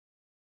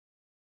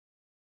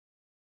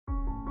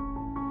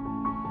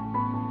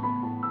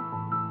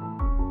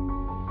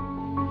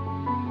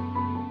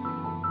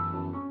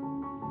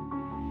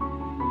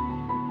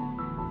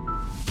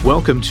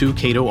Welcome to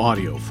Cato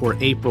Audio for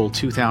April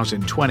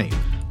 2020.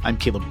 I'm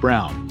Caleb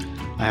Brown.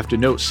 I have to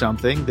note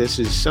something. This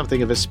is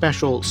something of a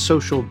special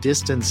social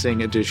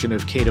distancing edition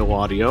of Cato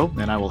Audio,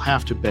 and I will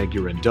have to beg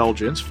your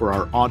indulgence for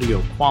our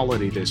audio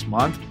quality this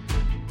month,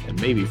 and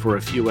maybe for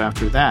a few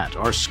after that.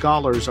 Our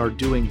scholars are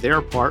doing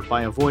their part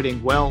by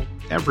avoiding, well,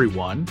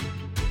 everyone,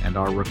 and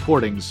our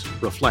recordings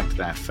reflect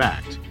that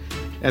fact.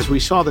 As we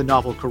saw the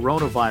novel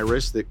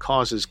coronavirus that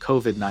causes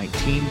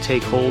COVID-19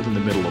 take hold in the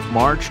middle of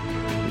March,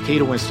 the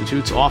Cato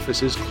Institute's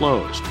offices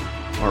closed.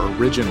 Our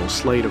original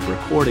slate of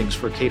recordings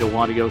for Cato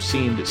Audio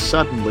seemed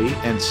suddenly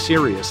and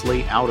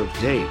seriously out of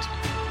date.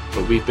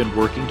 But we've been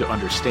working to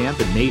understand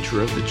the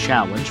nature of the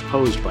challenge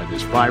posed by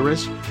this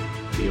virus,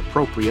 and the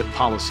appropriate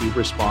policy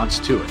response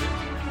to it.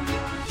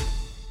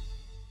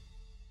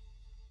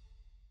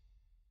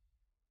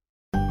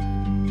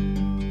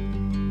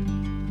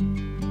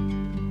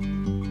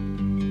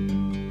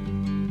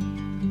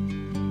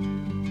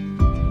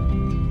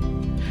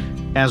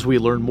 As we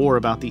learn more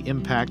about the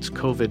impacts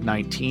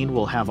COVID-19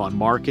 will have on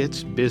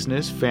markets,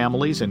 business,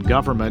 families, and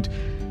government,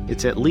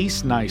 it's at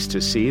least nice to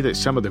see that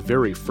some of the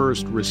very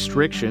first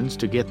restrictions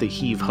to get the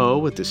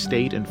heave-ho at the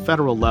state and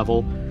federal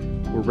level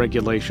were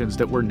regulations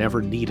that were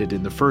never needed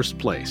in the first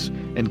place,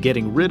 and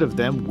getting rid of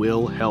them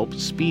will help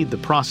speed the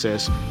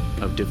process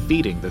of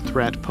defeating the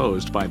threat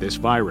posed by this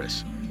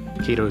virus.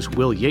 Cato's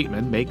Will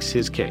Yeatman makes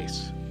his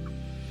case.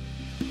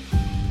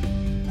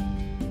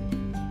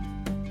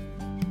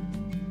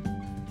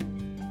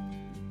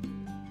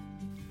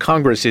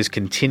 Congress is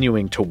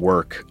continuing to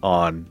work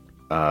on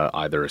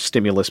either a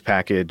stimulus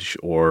package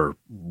or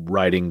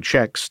writing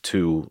checks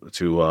to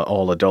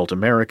all adult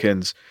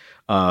Americans.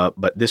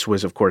 But this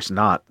was, of course,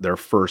 not their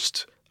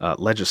first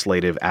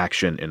legislative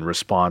action in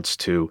response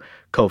to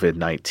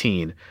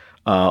COVID-19.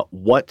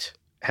 What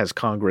has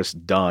Congress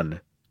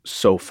done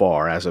so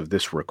far as of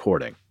this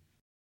recording?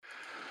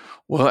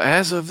 Well,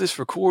 as of this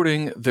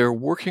recording, they're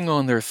working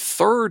on their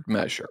third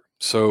measure.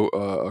 So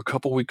a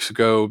couple weeks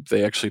ago,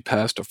 they actually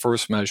passed a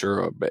first measure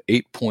of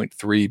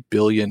 $8.3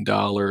 billion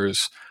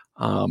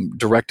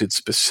directed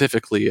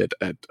specifically at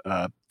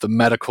the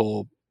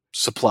medical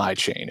supply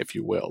chain, if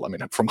you will. I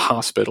mean, from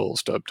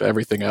hospitals to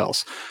everything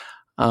else.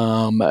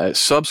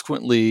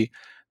 Subsequently,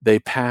 they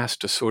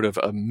passed a sort of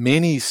a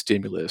mini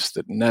stimulus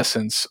that, in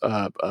essence,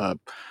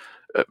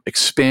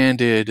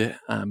 expanded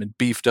and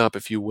beefed up,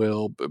 if you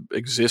will,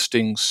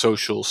 existing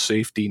social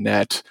safety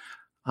net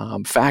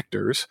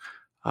factors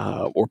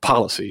or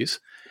policies.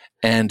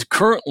 And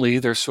currently,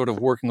 they're sort of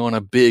working on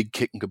a big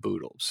kit and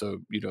caboodle.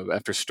 So,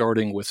 after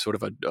starting with sort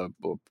of a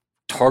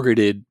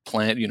targeted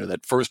plan,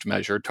 that first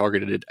measure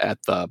targeted at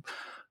the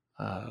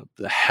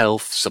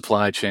health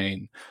supply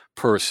chain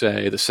per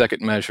se, the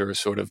second measure is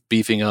sort of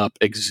beefing up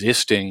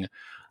existing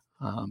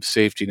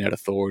safety net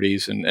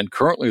authorities. And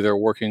currently, they're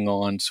working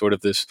on sort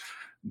of this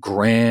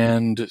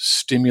grand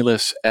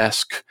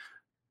stimulus-esque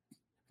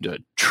 $1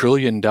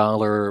 trillion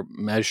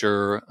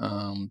measure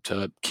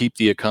to keep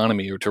the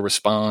economy or to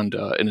respond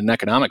in an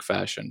economic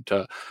fashion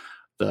to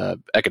the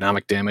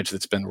economic damage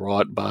that's been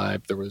wrought by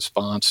the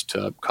response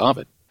to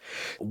COVID.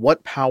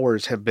 What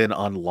powers have been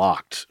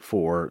unlocked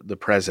for the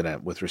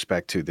president with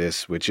respect to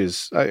this, which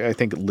is, I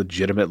think,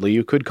 legitimately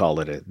you could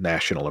call it a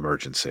national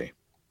emergency?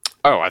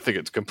 Oh, I think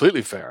it's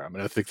completely fair. I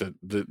mean, I think that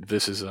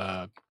this is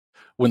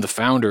when the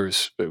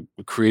founders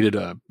created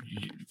a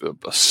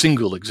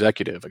single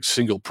executive, a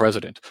single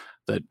president,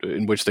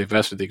 in which they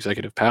vested the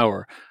executive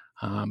power,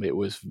 it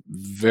was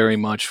very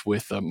much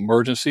with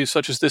emergencies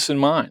such as this in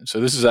mind. So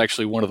this is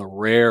actually one of the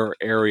rare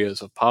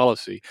areas of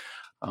policy,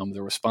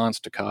 the response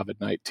to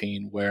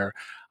COVID-19, where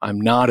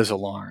I'm not as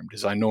alarmed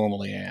as I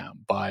normally am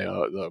by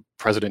the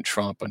President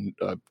Trump and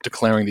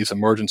declaring these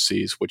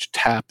emergencies, which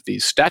tap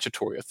these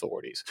statutory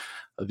authorities,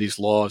 these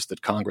laws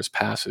that Congress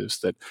passes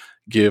that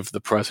give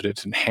the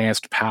president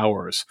enhanced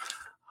powers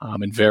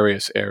in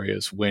various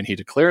areas when he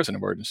declares an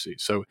emergency.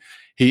 So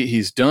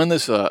he's done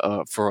this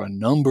for a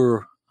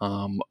number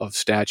of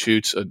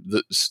statutes.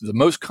 The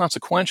most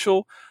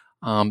consequential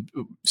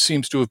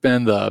seems to have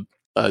been the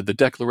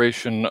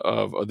declaration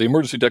of the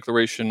emergency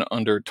declaration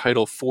under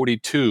Title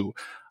 42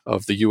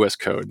 of the U.S.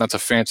 Code. That's a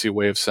fancy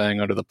way of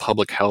saying under the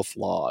public health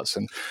laws.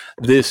 And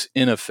this,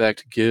 in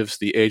effect, gives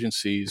the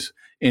agencies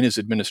in his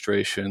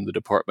administration, the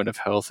Department of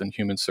Health and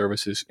Human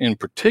Services in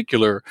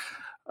particular,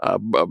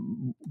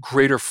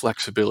 greater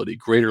flexibility,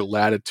 greater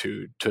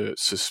latitude to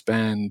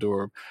suspend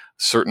or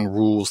certain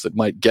rules that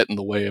might get in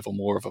the way of a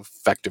more of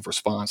effective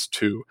response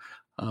to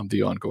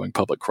the ongoing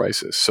public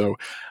crisis. So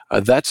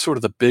that's sort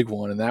of the big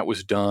one, and that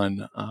was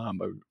done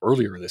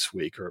earlier this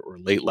week or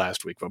late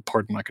last week. But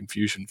pardon my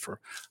confusion for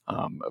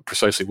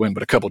precisely when,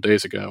 but a couple of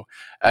days ago.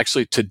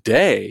 Actually,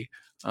 today,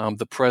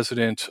 the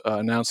president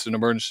announced an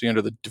emergency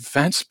under the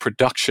Defense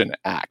Production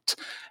Act,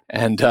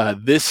 and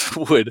this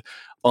would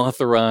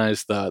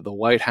authorize the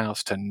White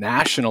House to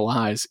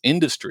nationalize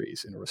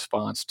industries in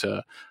response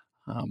to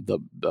the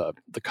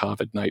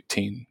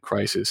COVID-19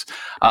 crisis.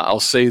 I'll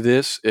say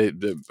this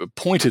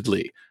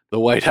pointedly. The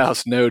White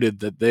House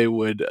noted that they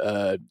would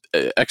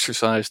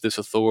exercise this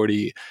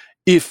authority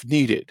if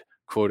needed,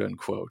 quote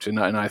unquote. And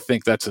I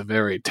think that's a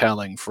very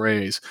telling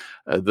phrase.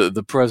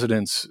 The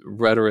president's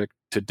rhetoric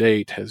to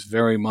date has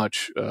very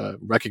much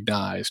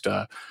recognized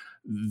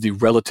the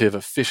relative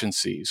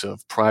efficiencies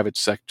of private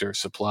sector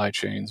supply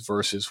chains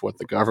versus what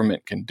the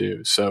government can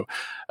do. So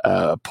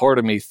part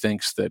of me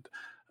thinks that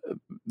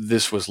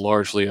this was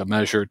largely a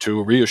measure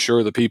to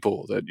reassure the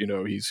people that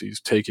he's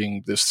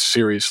taking this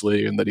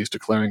seriously and that he's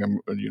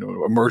declaring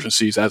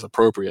emergencies as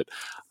appropriate.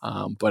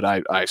 But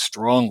I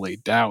strongly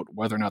doubt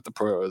whether or not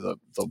the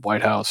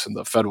White House and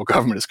the federal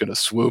government is going to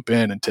swoop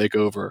in and take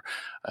over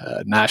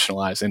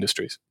nationalized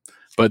industries.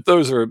 But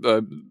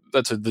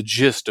that's the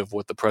gist of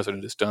what the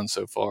president has done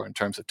so far in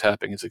terms of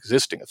tapping his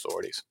existing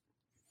authorities.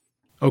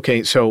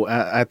 Okay, so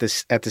at the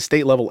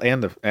state level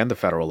and the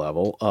federal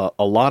level,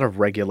 a lot of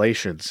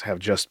regulations have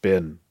just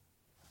been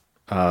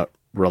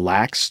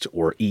relaxed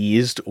or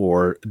eased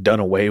or done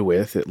away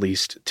with, at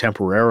least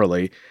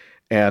temporarily,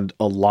 and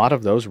a lot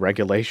of those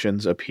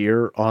regulations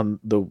appear on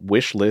the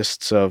wish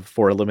lists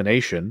for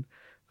elimination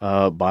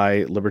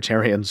by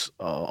libertarians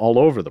all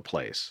over the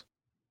place.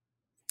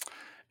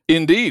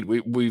 Indeed,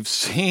 we've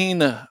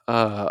seen a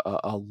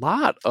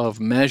lot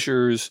of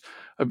measures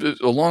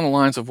along the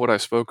lines of what I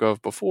spoke of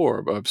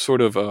before,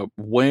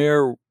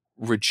 where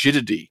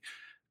rigidity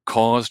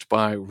caused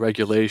by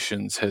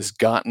regulations has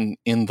gotten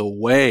in the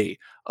way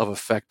of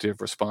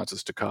effective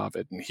responses to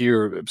COVID. And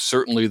here,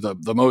 certainly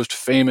the most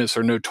famous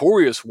or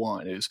notorious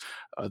one is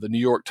the New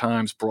York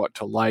Times brought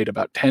to light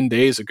about 10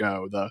 days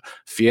ago, the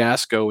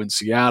fiasco in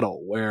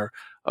Seattle, where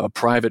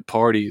private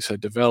parties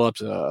had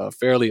developed a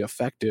fairly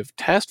effective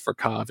test for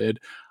COVID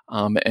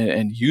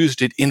and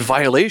used it in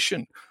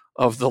violation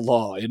of the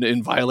law,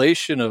 in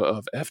violation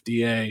of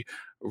FDA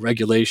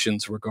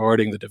regulations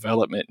regarding the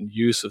development and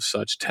use of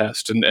such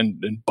tests,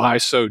 and by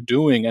so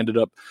doing ended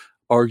up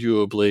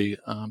arguably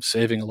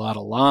saving a lot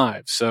of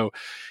lives. So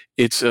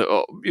it's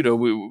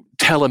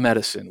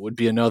telemedicine would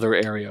be another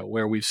area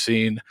where we've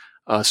seen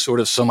sort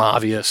of some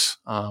obvious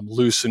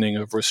loosening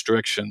of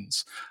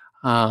restrictions.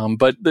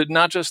 But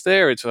not just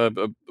there.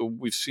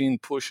 We've seen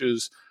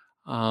pushes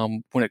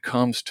when it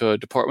comes to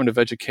Department of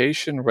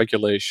Education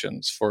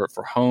regulations for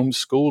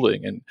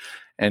homeschooling,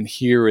 and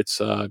here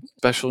it's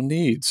special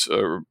needs,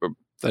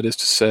 that is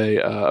to say,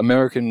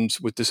 Americans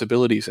with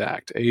Disabilities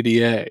Act,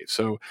 ADA.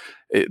 So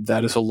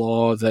that is a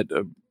law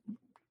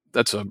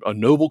that's a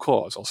noble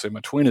cause. I'll say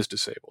my twin is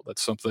disabled.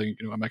 That's something,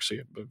 I'm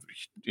actually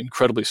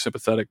incredibly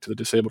sympathetic to the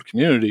disabled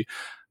community.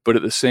 But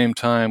at the same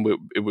time,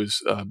 it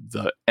was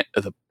the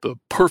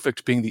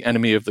perfect being the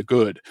enemy of the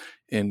good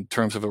in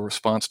terms of a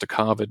response to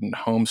COVID and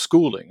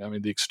homeschooling. I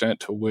mean, the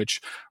extent to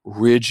which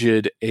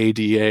rigid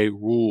ADA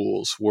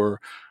rules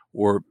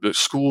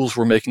schools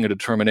were making a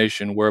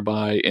determination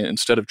whereby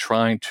instead of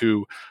trying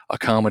to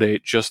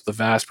accommodate just the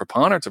vast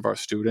preponderance of our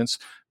students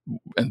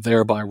and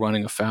thereby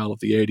running afoul of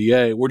the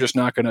ADA, we're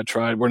not going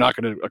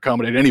to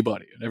accommodate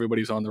anybody, and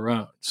everybody's on their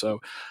own.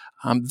 So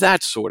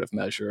that sort of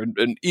measure,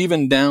 and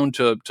even down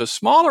to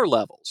smaller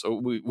levels.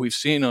 So we've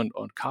seen on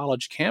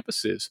college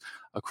campuses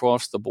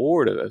across the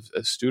board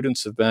as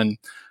students have been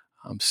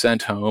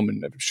sent home,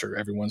 and I'm sure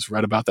everyone's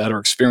read about that or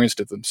experienced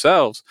it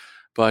themselves.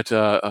 But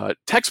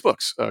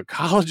textbooks,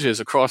 colleges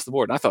across the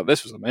board, and I thought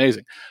this was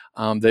amazing.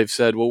 They've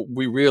said, well,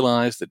 we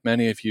realize that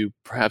many of you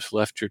perhaps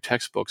left your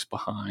textbooks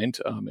behind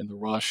in the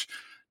rush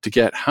to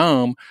get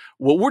home.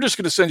 Well, we're just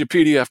going to send you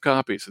PDF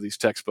copies of these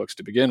textbooks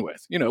to begin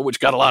with,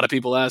 which got a lot of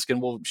people asking,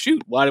 well,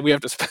 shoot, why do we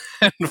have to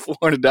spend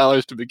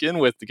 $400 to begin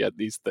with to get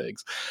these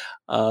things?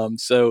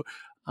 So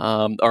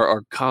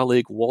our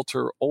colleague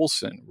Walter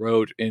Olson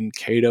wrote in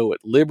Cato at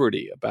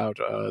Liberty about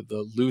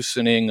the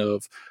loosening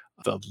of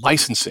the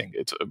licensing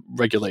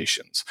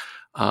regulations,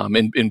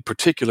 in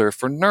particular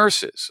for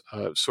nurses.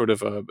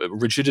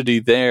 Rigidity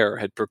there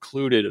had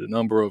precluded a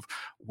number of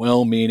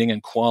well-meaning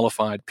and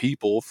qualified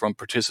people from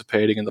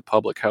participating in the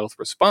public health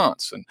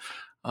response. And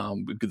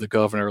the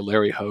governor,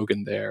 Larry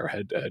Hogan, there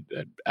had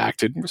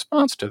acted in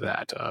response to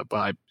that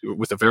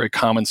with a very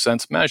common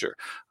sense measure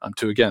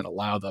to, again,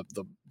 allow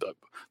the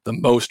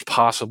most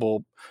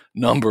possible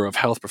number of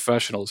health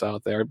professionals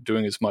out there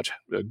doing as much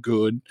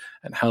good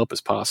and help as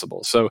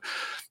possible. So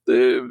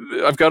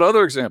I've got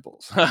other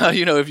examples,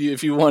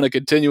 if you want to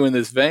continue in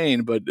this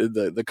vein, but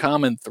the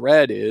common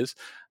thread is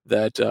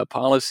that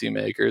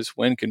policymakers,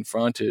 when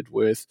confronted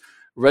with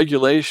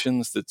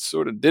regulations that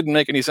sort of didn't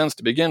make any sense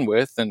to begin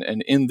with, and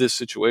in this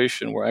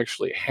situation were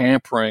actually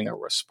hampering a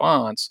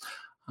response,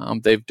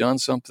 they've done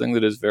something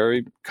that is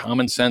very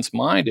common sense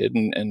minded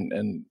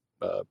and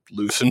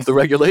loosened the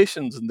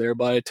regulations and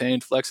thereby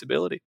attained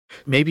flexibility.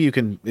 Maybe you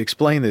can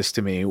explain this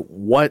to me.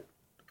 What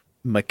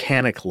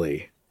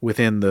mechanically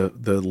within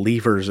the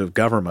levers of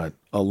government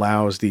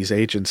allows these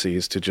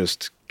agencies to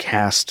just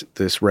cast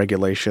this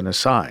regulation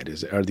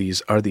aside? Are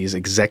these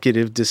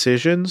executive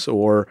decisions,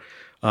 or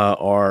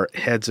are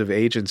heads of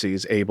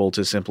agencies able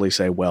to simply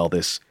say, well,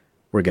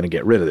 we're going to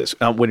get rid of this?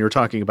 When you're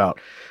talking about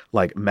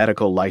like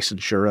medical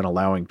licensure and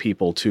allowing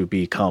people to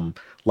become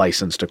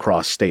licensed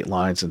across state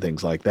lines and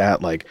things like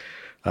that, like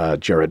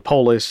Jared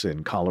Polis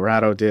in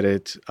Colorado did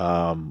it.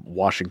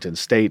 Washington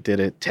State did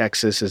it.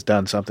 Texas has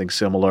done something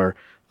similar.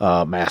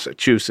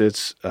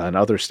 Massachusetts and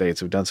other states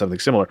have done something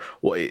similar.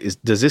 Well,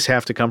 does this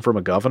have to come from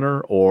a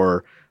governor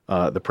or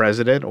the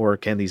president, or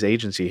can these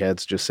agency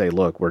heads just say,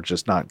 "Look, we're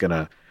not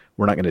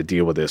gonna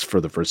deal with this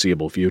for the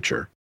foreseeable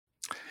future"?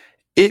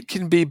 It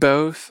can be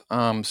both.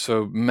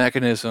 So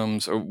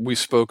mechanisms, we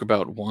spoke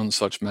about one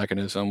such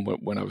mechanism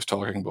when I was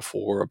talking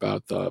before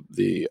about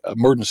the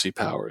emergency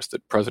powers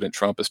that President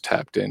Trump has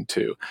tapped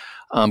into.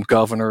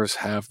 Governors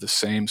have the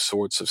same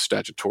sorts of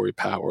statutory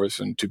powers,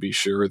 and to be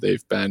sure,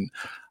 they've been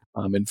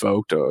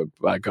invoked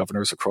by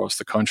governors across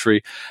the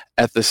country.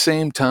 At the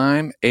same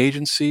time,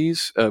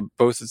 agencies,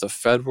 both at the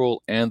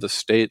federal and the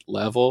state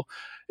level,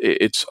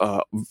 it's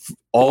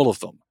all of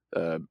them.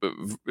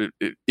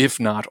 If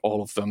not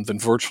all of them, then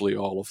virtually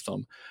all of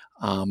them.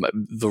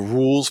 The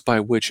rules by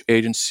which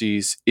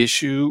agencies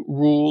issue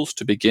rules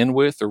to begin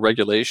with or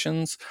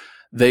regulations,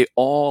 they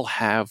all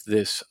have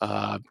this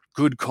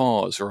good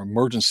cause or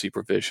emergency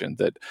provision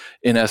that,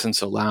 in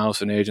essence,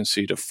 allows an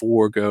agency to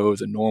forego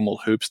the normal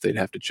hoops they'd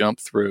have to jump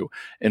through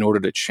in order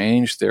to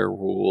change their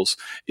rules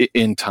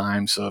in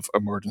times of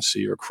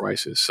emergency or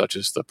crisis, such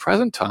as the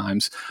present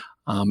times.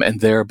 And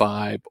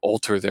thereby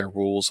alter their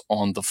rules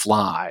on the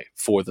fly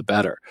for the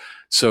better.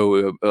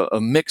 So a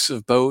mix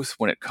of both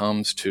when it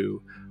comes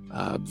to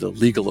the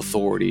legal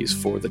authorities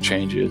for the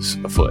changes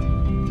afoot.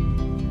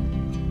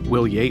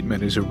 Will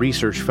Yeatman is a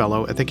research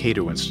fellow at the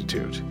Cato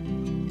Institute.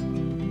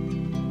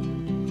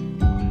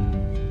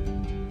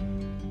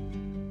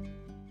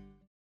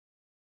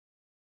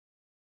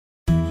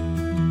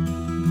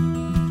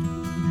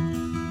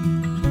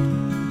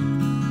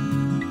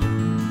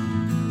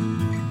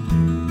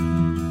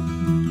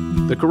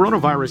 The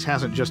coronavirus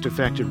hasn't just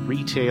affected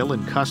retail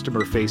and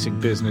customer-facing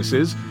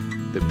businesses.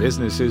 The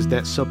businesses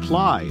that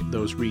supply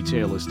those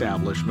retail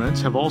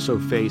establishments have also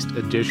faced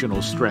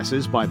additional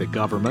stresses by the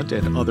government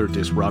and other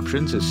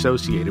disruptions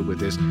associated with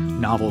this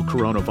novel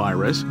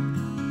coronavirus.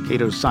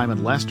 Cato's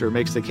Simon Lester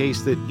makes the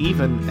case that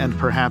even and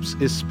perhaps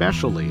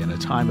especially in a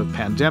time of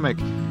pandemic,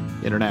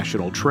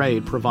 international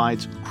trade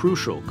provides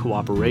crucial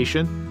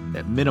cooperation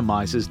that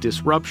minimizes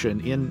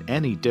disruption in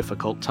any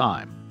difficult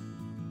time.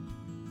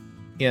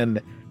 In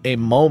a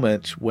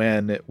moment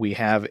when we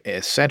have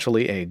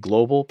essentially a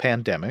global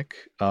pandemic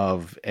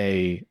of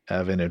an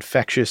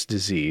infectious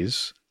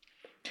disease,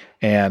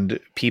 and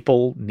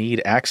people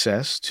need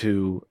access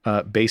to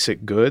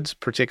basic goods,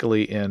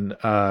 particularly in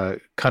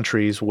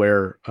countries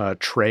where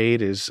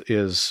trade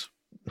is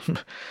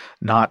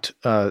not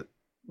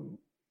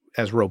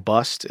as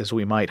robust as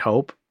we might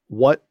hope.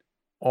 What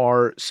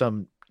are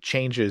some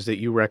changes that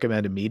you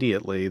recommend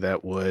immediately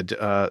that would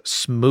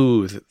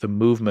smooth the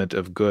movement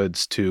of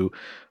goods to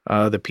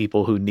the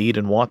people who need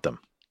and want them?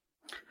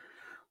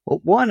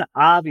 Well, one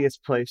obvious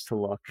place to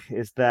look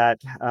is that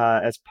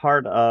as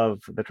part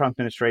of the Trump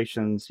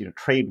administration's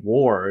trade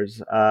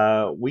wars,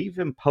 we've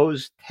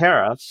imposed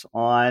tariffs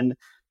on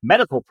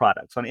medical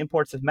products, on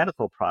imports of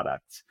medical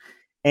products.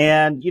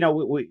 And,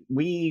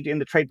 we in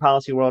the trade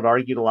policy world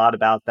argued a lot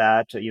about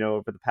that,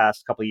 over the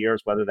past couple of years,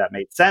 whether that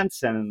made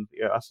sense. And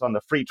us on the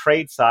free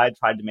trade side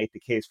tried to make the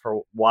case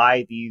for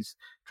why these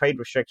trade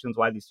restrictions,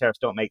 why these tariffs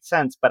don't make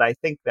sense. But I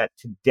think that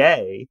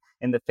today,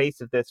 in the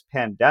face of this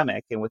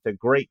pandemic and with a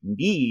great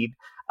need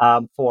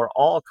for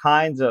all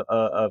kinds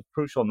of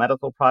crucial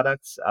medical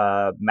products,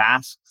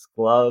 masks,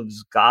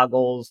 gloves,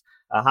 goggles,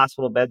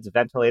 hospital beds,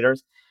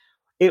 ventilators,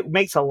 it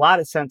makes a lot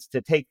of sense to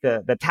take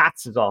the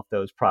taxes off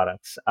those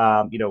products.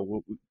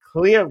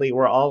 Clearly,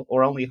 we're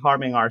only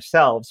harming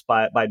ourselves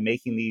by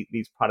making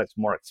these products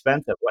more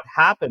expensive. What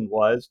happened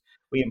was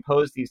we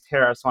imposed these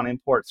tariffs on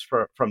imports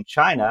from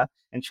China,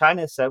 and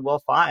China said,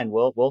 "Well, fine,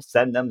 we'll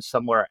send them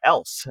somewhere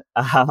else."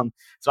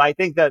 So I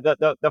think that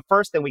the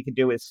first thing we can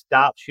do is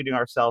stop shooting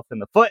ourselves in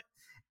the foot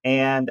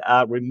and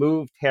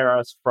remove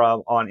tariffs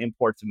on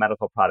imports of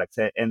medical products.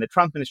 And the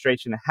Trump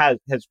administration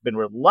has been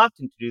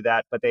reluctant to do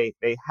that, but they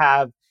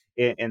have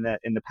in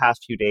the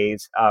past few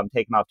days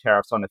taken off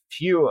tariffs on a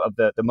few of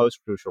the most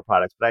crucial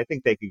products. But I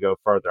think they could go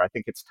further. I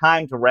think it's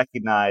time to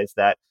recognize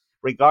that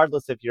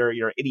regardless of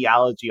your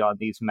ideology on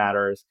these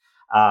matters,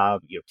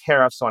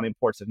 tariffs on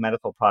imports of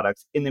medical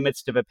products in the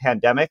midst of a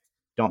pandemic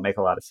don't make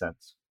a lot of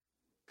sense.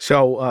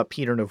 So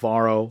Peter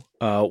Navarro,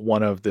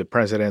 one of the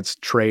president's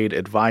trade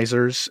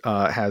advisors,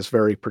 has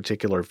very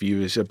particular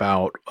views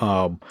about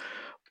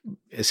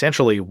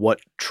essentially what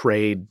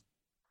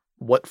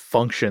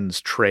functions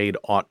trade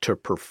ought to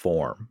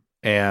perform.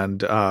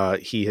 And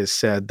he has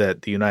said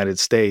that the United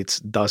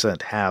States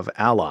doesn't have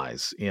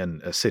allies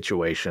in a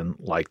situation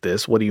like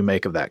this. What do you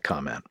make of that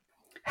comment?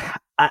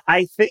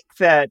 I think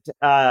that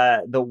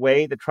the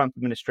way the Trump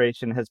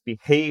administration has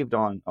behaved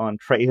on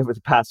trade over the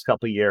past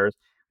couple of years,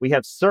 we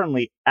have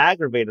certainly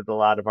aggravated a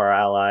lot of our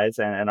allies,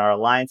 and our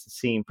alliances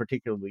seem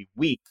particularly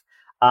weak.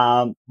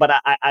 But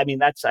I mean,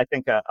 that's, I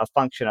think, a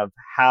function of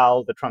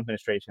how the Trump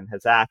administration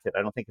has acted.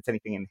 I don't think it's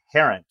anything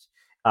inherent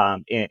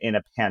in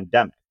a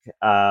pandemic.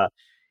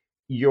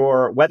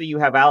 whether you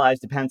have allies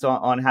depends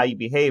on how you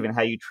behave and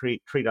how you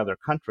treat other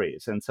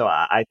countries. And so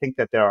I think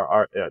that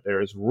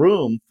there is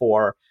room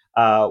for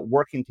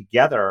working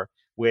together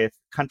with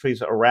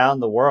countries around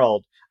the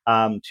world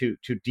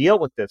to deal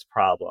with this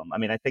problem. I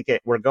mean, I think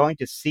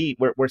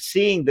we're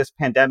seeing this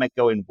pandemic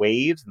go in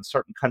waves, and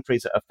certain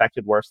countries are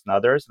affected worse than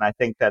others. And I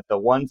think that the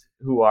ones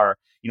who are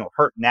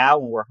hurt now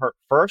and were hurt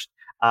first,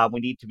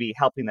 we need to be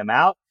helping them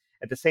out.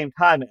 At the same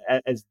time,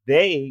 as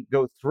they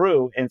go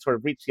through and sort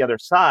of reach the other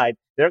side,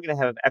 they're going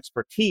to have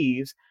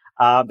expertise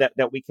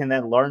that we can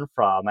then learn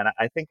from. And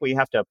I think we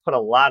have to put a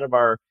lot of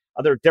our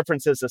other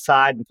differences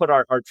aside and put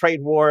our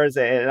trade wars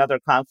and other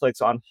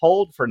conflicts on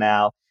hold for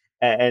now,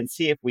 and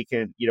see if we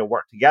can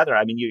work together.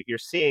 I mean, you're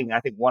seeing, I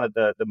think, one of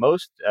the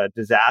most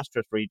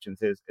disastrous regions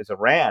is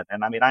Iran.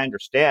 And I mean, I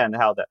understand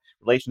how the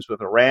relations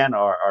with Iran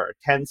are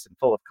tense and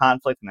full of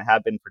conflict, and they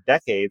have been for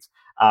decades.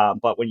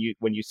 But when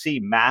you see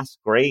mass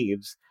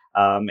graves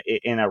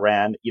in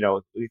Iran,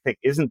 we think,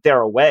 isn't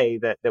there a way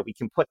that we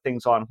can put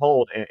things on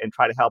hold and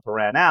try to help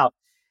Iran out?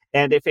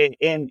 And if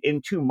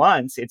in 2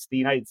 months it's the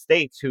United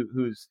States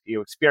who's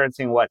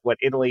experiencing what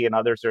Italy and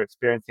others are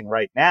experiencing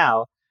right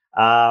now,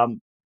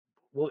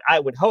 well, I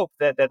would hope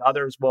that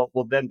others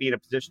will then be in a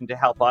position to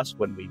help us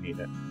when we need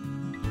it.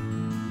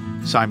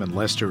 Simon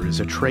Lester is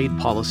a trade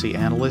policy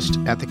analyst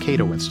at the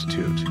Cato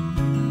Institute.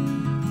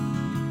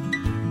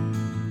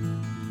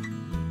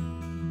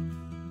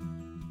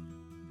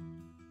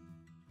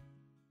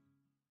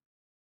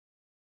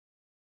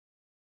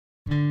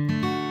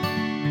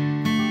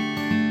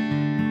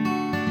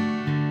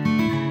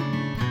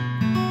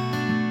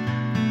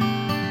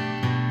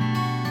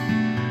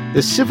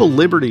 The civil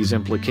liberties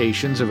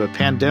implications of a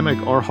pandemic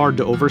are hard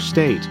to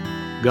overstate.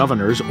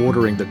 Governors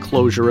ordering the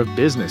closure of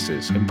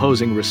businesses,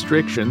 imposing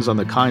restrictions on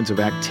the kinds of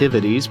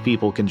activities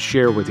people can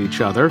share with each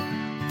other,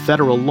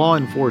 federal law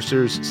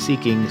enforcers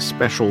seeking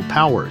special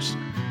powers.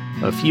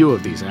 A few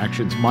of these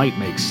actions might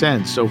make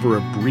sense over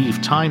a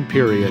brief time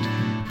period,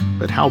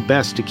 but how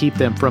best to keep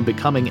them from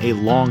becoming a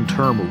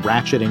long-term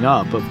ratcheting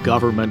up of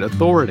government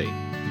authority?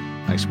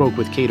 I spoke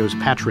with Cato's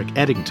Patrick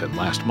Eddington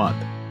last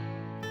month.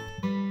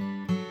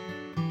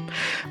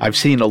 I've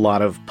seen a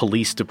lot of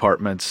police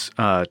departments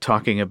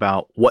talking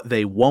about what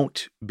they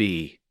won't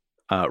be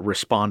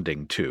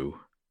responding to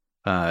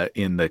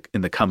in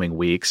the coming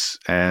weeks,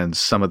 and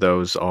some of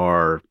those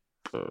are,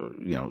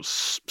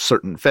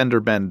 certain fender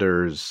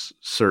benders,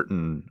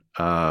 certain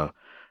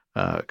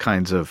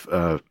kinds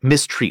of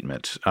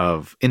mistreatment,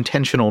 of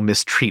intentional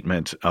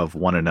mistreatment of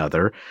one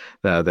another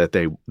that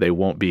they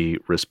won't be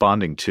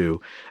responding to,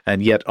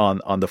 and yet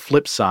on the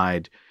flip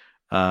side,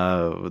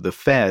 the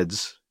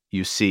feds,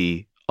 you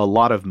see a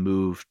lot of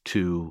move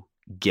to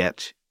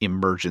get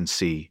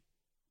emergency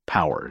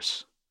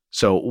powers.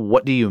 So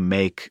what do you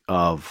make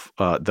of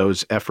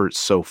those efforts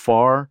so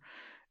far,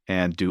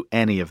 and do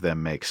any of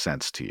them make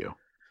sense to you?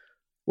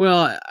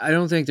 Well, I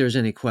don't think there's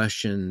any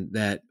question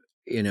that,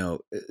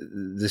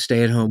 the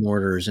stay-at-home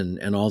orders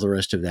and all the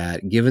rest of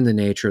that, given the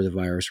nature of the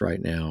virus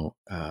right now,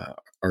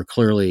 are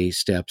clearly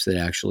steps that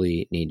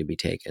actually need to be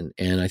taken.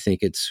 And I think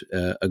it's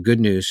a good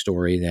news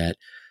story that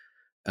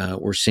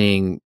we're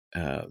seeing,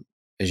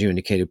 as you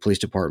indicated, police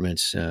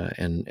departments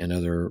and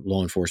other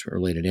law enforcement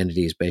related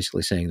entities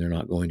basically saying they're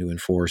not going to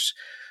enforce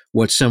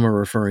what some are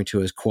referring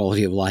to as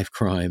quality of life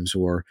crimes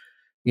or,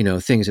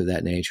 things of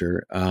that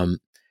nature.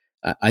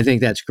 I think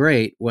that's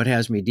great. What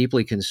has me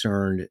deeply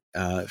concerned,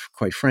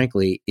 quite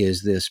frankly,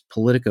 is this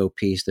Politico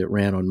piece that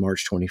ran on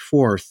March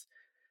 24th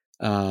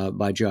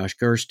by Josh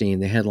Gerstein,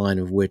 the headline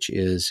of which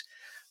is,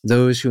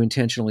 "Those who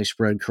intentionally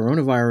spread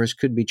coronavirus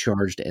could be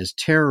charged as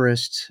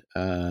terrorists."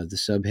 The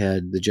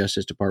subhead, "The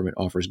Justice Department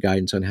offers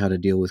guidance on how to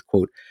deal with,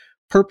 quote,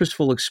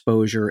 purposeful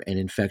exposure and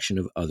infection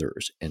of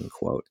others," end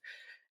quote.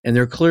 And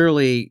they're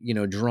clearly,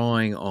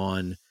 drawing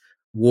on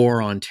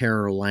war on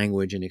terror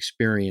language and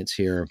experience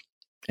here.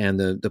 And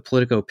the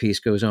Politico piece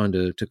goes on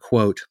to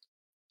quote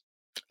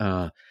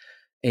a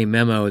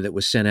memo that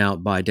was sent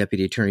out by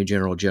Deputy Attorney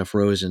General Jeff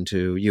Rosen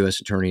to U.S.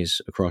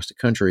 attorneys across the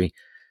country.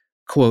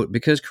 Quote,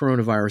 "Because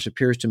coronavirus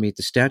appears to meet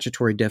the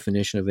statutory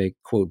definition of a,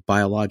 quote,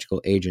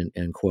 biological agent,"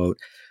 end quote,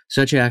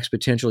 "such acts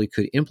potentially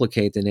could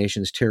implicate the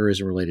nation's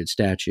terrorism-related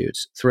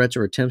statutes. Threats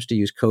or attempts to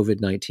use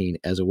COVID-19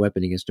 as a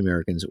weapon against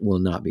Americans will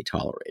not be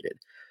tolerated."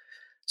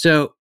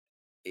 So,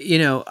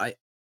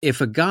 if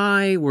a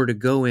guy were to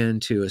go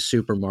into a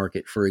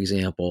supermarket, for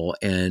example,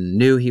 and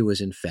knew he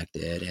was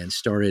infected and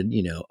started,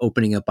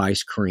 opening up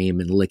ice cream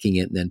and licking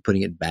it and then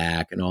putting it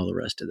back and all the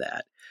rest of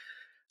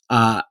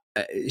that,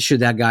 should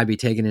that guy be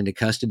taken into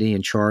custody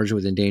and charged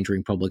with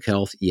endangering public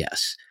health?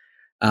 Yes.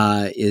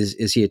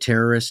 Is he a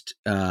terrorist?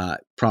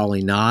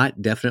 Probably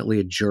not. Definitely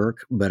a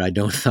jerk, but I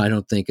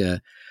don't think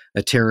a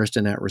terrorist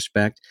in that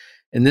respect.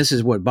 And this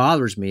is what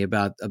bothers me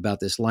about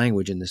this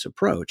language and this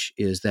approach,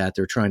 is that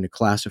they're trying to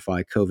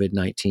classify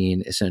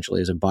COVID-19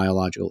 essentially as a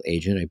biological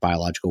agent, a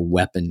biological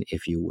weapon,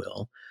 if you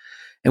will.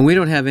 And we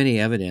don't have any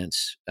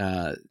evidence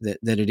that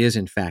it is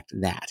in fact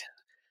that.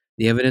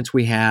 The evidence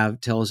we have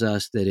tells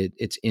us that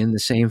it's in the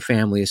same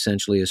family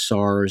essentially as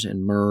SARS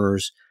and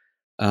MERS,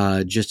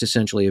 just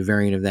essentially a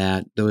variant of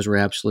that. Those were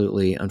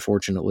absolutely,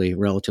 unfortunately,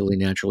 relatively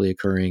naturally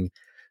occurring.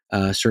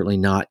 Certainly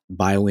not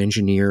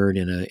bioengineered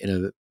in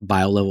a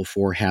biolevel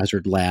 4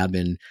 hazard lab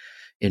in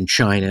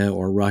China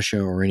or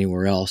Russia or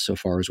anywhere else, so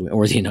far as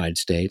or the United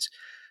States,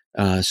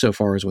 so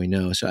far as we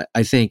know. So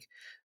I think,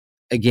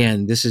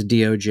 again, this is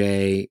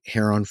DOJ,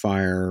 hair on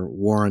fire,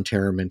 war on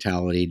terror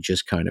mentality,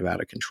 just kind of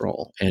out of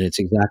control. And it's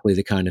exactly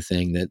the kind of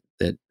thing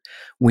that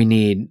we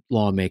need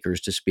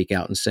lawmakers to speak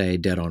out and say,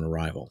 dead on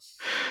arrival.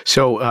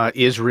 So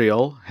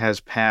Israel has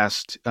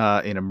passed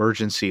an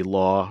emergency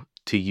law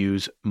to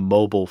use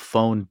mobile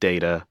phone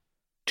data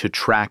to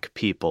track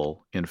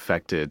people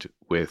infected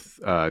with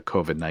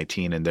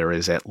COVID-19. And there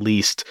is at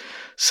least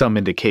some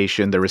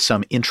indication, there is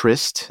some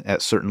interest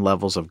at certain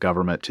levels of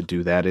government to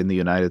do that in the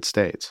United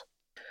States.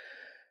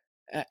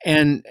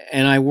 And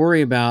I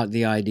worry about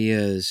the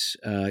ideas,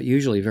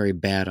 usually very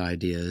bad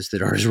ideas,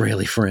 that our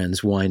Israeli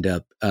friends wind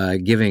up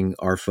giving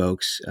our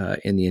folks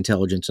in the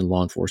intelligence and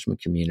law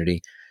enforcement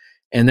community.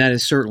 And that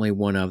is certainly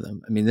one of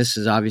them. I mean, this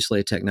is obviously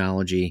a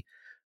technology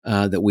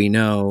that we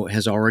know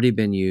has already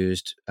been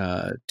used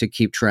to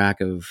keep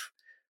track of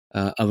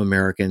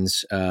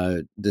Americans,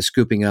 the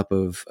scooping up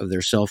of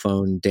their cell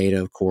phone data,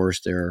 of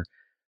course, their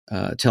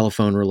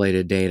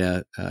telephone-related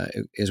data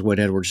is what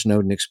Edward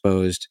Snowden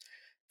exposed.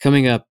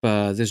 Coming up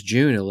this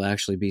June, it'll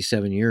actually be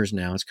 7 years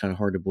now. It's kind of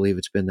hard to believe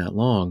it's been that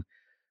long.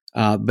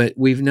 But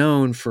we've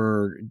known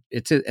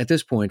at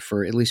this point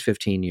for at least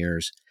 15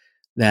 years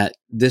that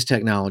this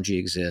technology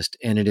exists,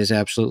 and it is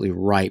absolutely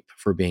ripe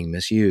for being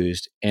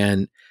misused.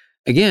 And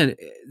again,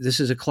 this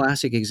is a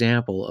classic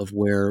example of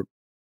where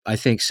I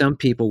think some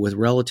people with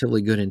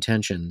relatively good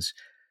intentions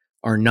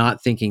are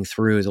not thinking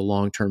through the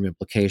long-term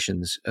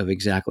implications of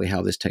exactly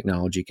how this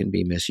technology can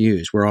be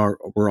misused. We're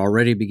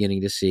already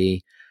beginning to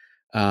see,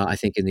 I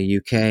think in the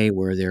UK,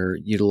 where they're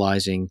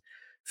utilizing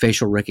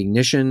facial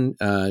recognition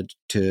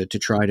to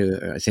try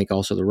to, I think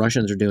also the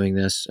Russians are doing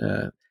this,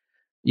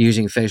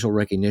 using facial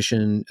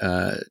recognition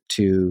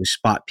to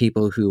spot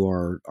people who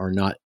are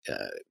not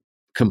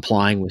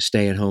complying with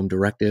stay-at-home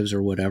directives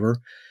or whatever.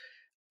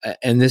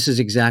 And this is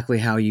exactly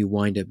how you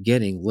wind up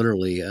getting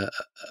literally a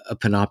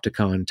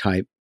panopticon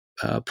type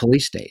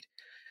police state.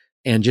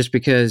 And just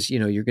because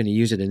you're going to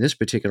use it in this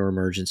particular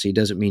emergency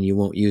doesn't mean you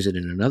won't use it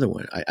in another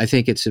one. I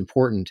think it's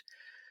important.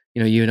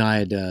 You and I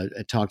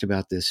had talked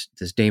about this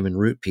Damon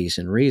Root piece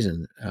in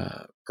Reason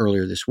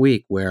earlier this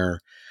week, where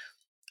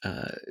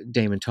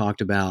Damon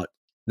talked about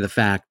the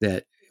fact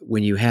that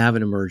when you have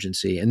an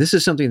emergency, and this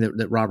is something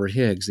that Robert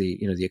Higgs,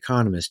 the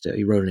economist,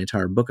 he wrote an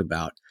entire book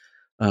about,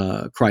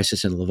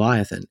 Crisis in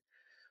Leviathan,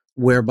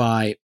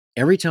 whereby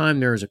every time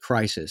there is a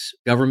crisis,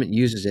 government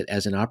uses it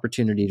as an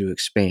opportunity to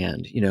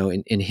expand.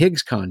 In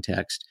Higgs'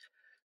 context,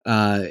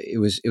 it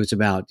was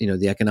about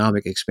the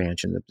economic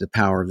expansion, the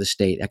power of the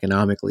state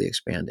economically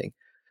expanding.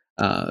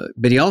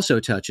 But he also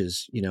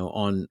touches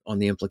on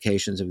the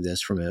implications of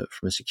this from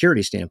a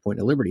security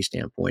standpoint, a liberty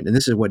standpoint, and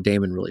this is what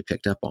Damon really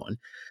picked up on.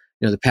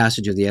 The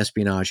passage of the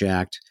Espionage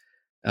Act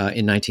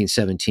in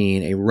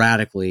 1917, a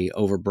radically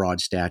overbroad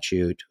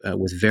statute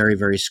with very,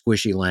 very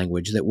squishy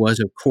language that was,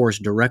 of course,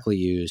 directly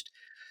used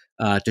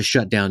to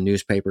shut down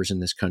newspapers in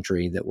this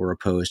country that were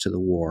opposed to the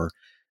war.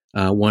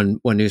 One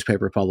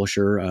newspaper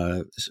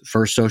publisher,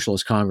 first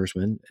socialist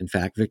congressman, in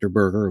fact, Victor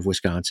Berger of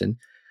Wisconsin,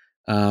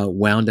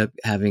 wound up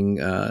having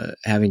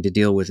to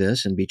deal with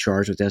this and be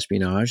charged with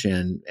espionage,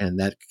 and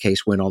that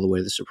case went all the way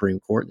to the Supreme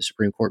Court. The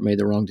Supreme Court made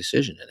the wrong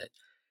decision in it.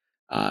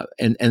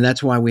 And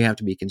that's why we have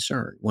to be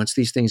concerned. Once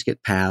these things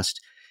get passed,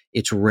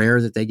 it's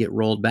rare that they get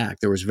rolled back.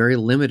 There was very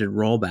limited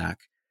rollback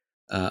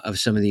of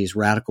some of these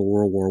radical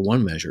World War I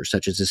measures,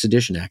 such as the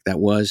Sedition Act. That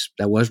was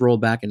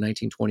rolled back in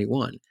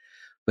 1921.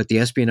 But the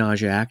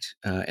Espionage Act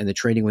and the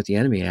Trading with the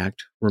Enemy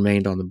Act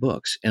remained on the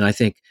books. And I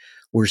think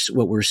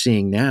what we're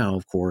seeing now,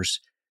 of course,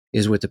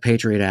 is with the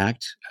Patriot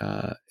Act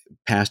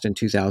passed in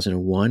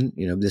 2001.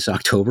 This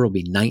October will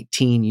be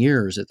 19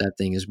 years that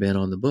thing has been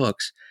on the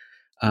books.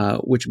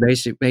 Which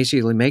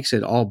basically makes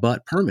it all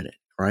but permanent,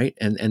 right?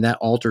 And that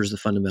alters the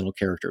fundamental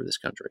character of this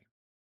country.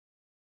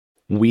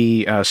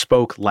 We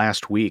spoke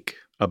last week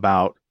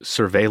about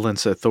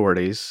surveillance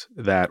authorities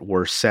that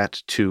were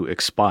set to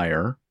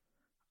expire,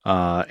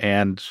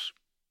 and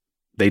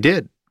they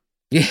did.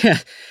 Yeah,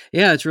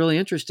 it's really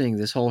interesting,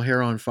 this whole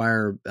hair on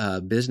fire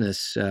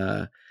business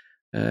in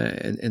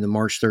the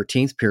March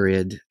 13th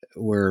period,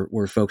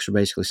 where folks are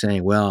basically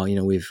saying, well,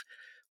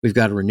 we've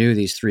got to renew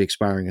these 3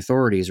 expiring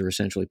authorities, or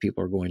essentially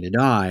people are going to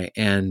die.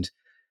 And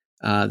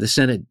the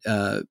Senate,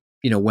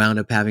 wound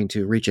up having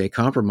to reach a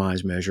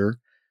compromise measure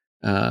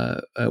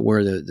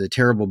where the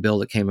terrible bill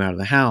that came out of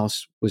the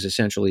House was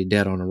essentially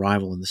dead on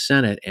arrival in the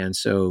Senate. And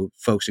so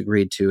folks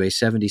agreed to a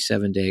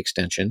 77-day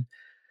extension,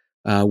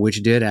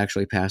 which did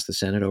actually pass the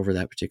Senate over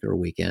that particular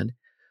weekend.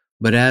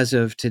 But as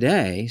of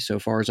today, so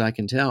far as I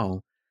can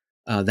tell,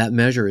 that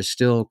measure is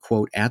still,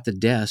 quote, at the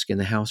desk in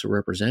the House of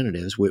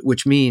Representatives,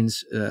 which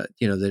means, that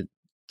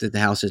the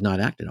House has not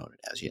acted on it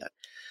as yet.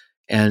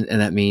 And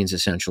that means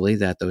essentially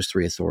that those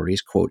three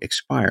authorities, quote,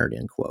 expired,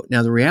 end quote.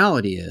 Now, the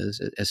reality is,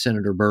 as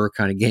Senator Burr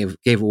kind of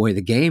gave away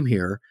the game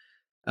here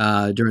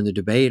during the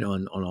debate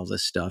on all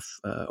this stuff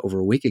over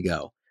a week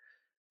ago,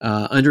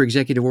 under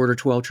Executive Order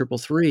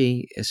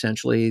 12333,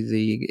 essentially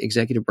the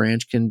executive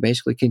branch can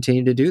basically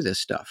continue to do this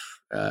stuff.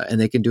 And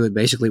they can do it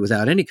basically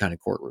without any kind of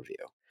court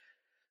review.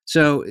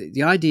 So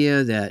the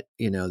idea that,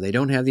 they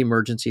don't have the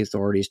emergency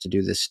authorities to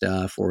do this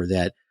stuff, or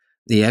that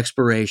the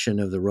expiration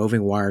of the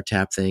roving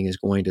wiretap thing is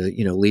going to,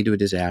 lead to a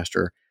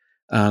disaster,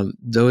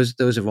 those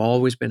have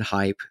always been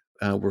hype.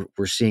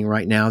 We're seeing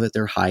right now that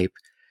they're hype.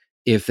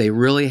 If they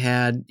really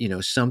had,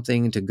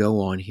 something to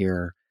go on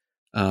here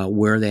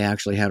where they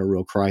actually had a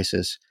real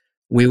crisis,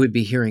 we would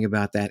be hearing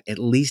about that at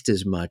least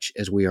as much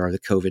as we are the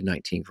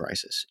COVID-19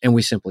 crisis. And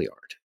we simply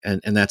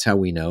aren't. And that's how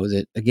we know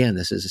that, again,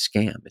 this is a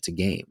scam. It's a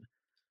game.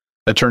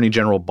 Attorney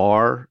General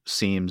Barr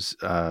seems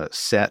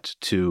set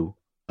to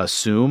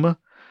assume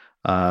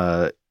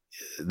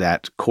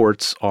that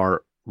courts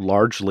are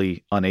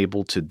largely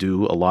unable to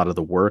do a lot of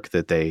the work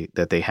that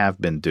they have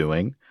been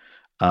doing,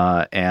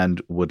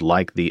 and would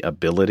like the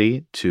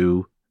ability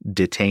to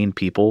detain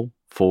people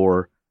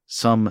for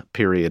some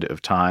period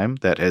of time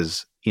that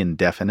is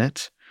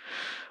indefinite,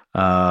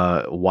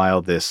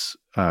 while this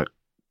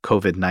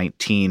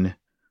COVID-19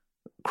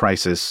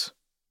 crisis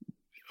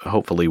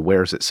hopefully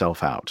wears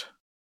itself out.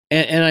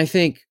 And I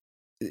think,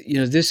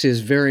 this is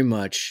very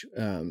much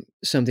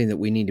something that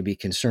we need to be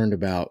concerned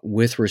about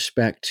with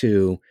respect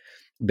to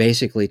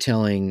basically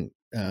telling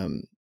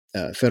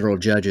federal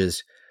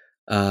judges,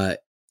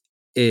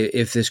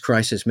 if this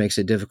crisis makes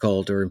it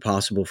difficult or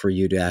impossible for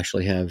you to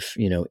actually have,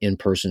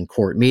 in-person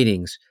court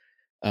meetings,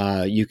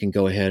 you can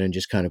go ahead and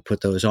just kind of put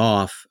those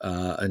off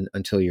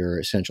until you're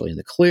essentially in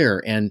the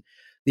clear. And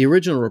the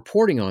original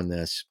reporting on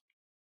this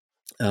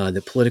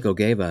that Politico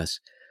gave us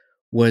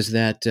was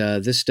that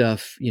this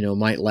stuff,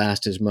 might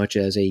last as much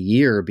as a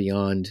year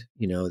beyond,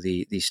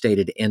 the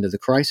stated end of the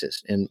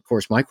crisis. And of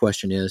course, my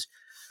question is,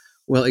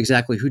 well,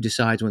 exactly who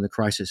decides when the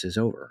crisis is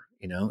over?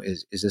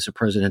 Is this a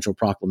presidential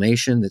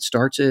proclamation that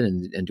starts it?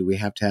 And do we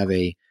have to have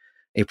a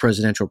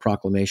presidential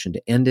proclamation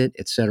to end it,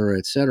 et cetera,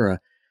 et cetera?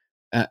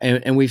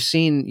 And we've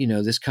seen,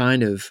 this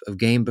kind of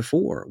game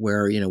before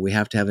where, we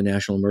have to have a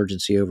national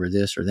emergency over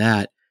this or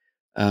that.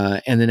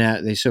 And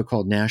then the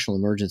so-called national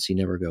emergency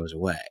never goes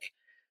away.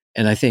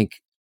 And I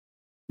think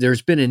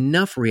there's been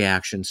enough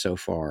reaction so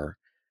far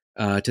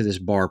to this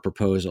Barr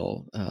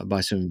proposal by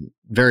some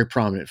very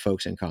prominent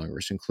folks in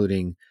Congress,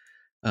 including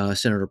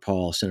Senator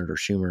Paul, Senator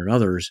Schumer, and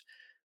others,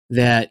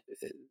 that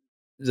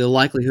the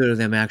likelihood of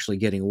them actually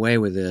getting away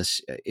with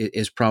this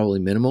is probably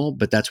minimal.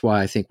 But that's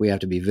why I think we have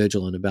to be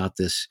vigilant about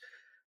this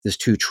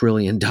 $2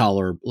 trillion,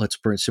 let's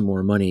print some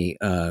more money,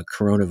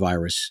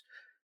 coronavirus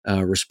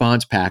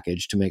response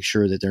package, to make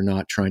sure that they're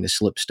not trying to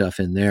slip stuff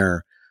in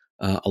there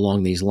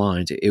along these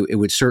lines. It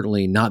would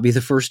certainly not be the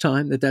first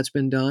time that that's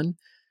been done,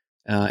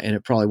 and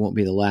it probably won't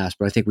be the last,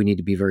 but I think we need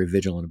to be very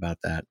vigilant about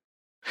that.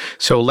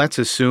 So let's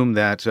assume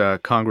that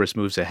Congress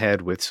moves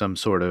ahead with some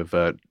sort of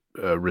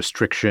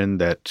restriction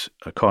that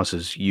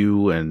causes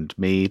you and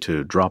me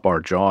to drop our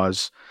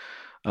jaws.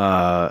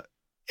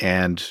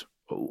 And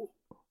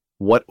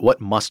what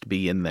must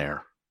be in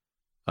there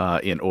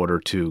in order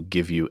to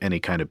give you any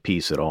kind of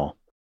peace at all?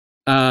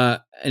 An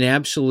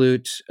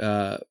absolute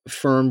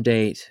firm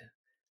date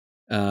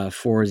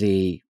for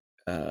the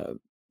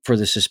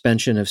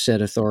suspension of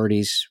said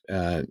authorities.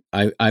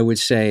 I would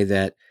say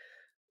that,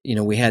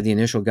 we had the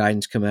initial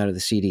guidance come out of the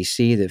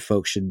CDC that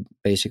folks should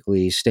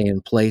basically stay in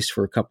place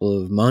for a couple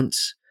of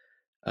months,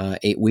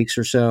 8 weeks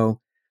or so.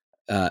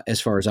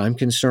 As far as I'm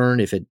concerned,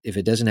 if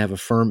it doesn't have a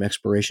firm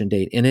expiration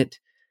date in it,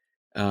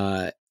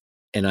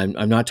 and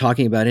I'm not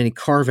talking about any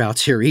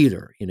carve-outs here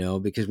either,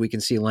 because we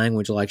can see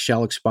language like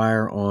shall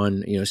expire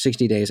on,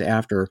 60 days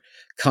after,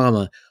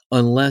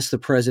 unless the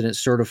president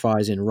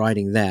certifies in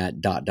writing that, ...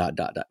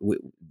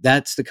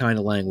 That's the kind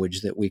of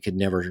language that we could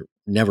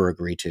never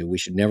agree to. We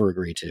should never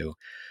agree to.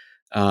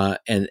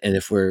 And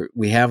if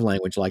we have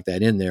language like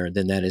that in there,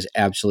 then that is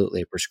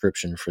absolutely a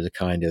prescription for the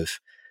kind of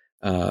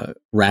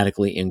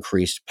radically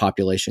increased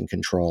population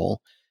control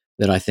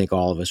that I think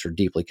all of us are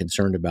deeply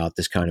concerned about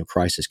this kind of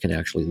crisis can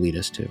actually lead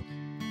us to.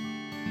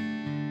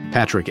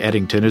 Patrick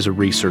Eddington is a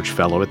research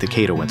fellow at the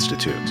Cato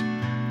Institute.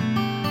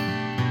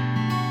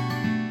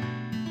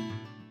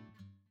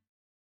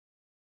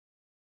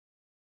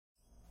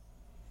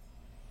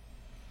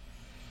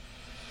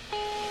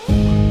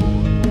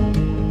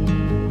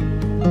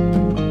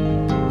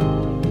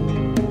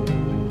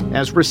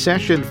 As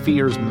recession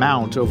fears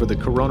mount over the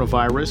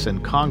coronavirus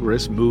and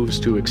Congress moves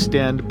to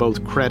extend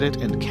both credit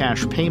and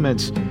cash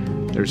payments,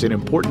 there's an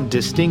important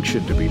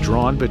distinction to be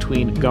drawn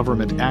between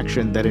government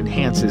action that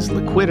enhances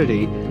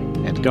liquidity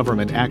and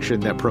government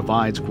action that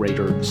provides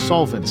greater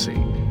solvency.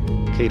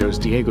 Cato's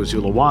Diego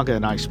Zuluaga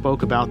and I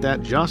spoke about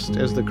that just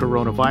as the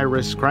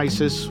coronavirus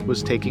crisis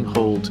was taking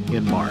hold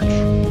in March.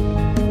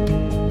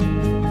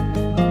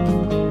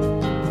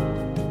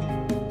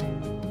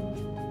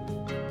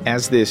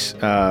 As this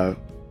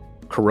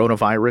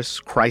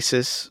coronavirus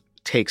crisis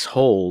takes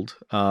hold,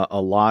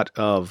 a lot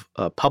of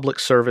public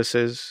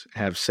services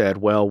have said,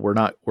 well,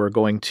 we're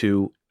going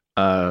to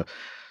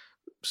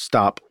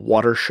stop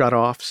water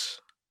shutoffs.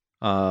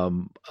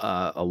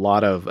 A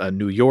lot of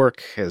New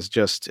York has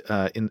just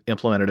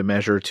implemented a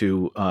measure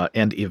to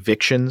end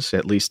evictions,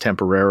 at least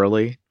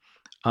temporarily.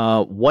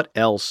 What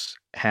else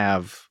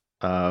have,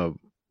 or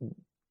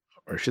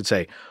I should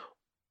say,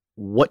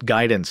 what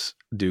guidance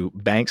do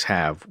banks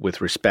have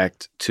with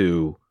respect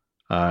to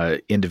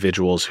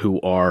individuals who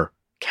are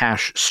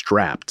cash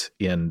strapped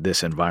in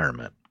this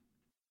environment?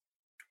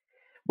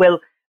 Well,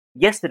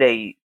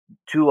 yesterday,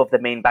 two of the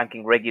main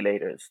banking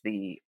regulators,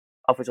 the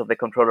Office of the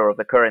Comptroller of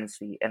the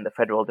Currency and the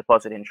Federal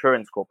Deposit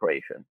Insurance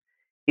Corporation,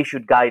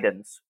 issued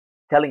guidance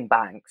telling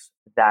banks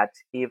that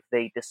if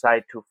they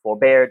decide to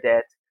forbear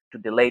debt, to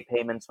delay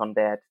payments on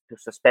debt, to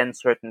suspend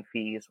certain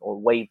fees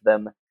or waive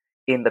them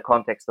in the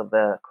context of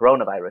the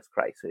coronavirus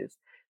crisis,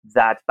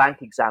 that bank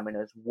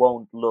examiners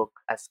won't look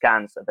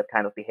askance at that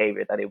kind of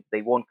behavior, that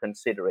they won't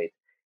consider it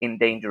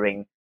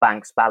endangering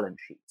banks' balance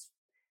sheets.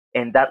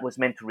 And that was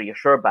meant to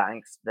reassure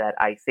banks that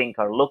I think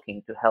are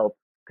looking to help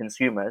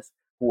consumers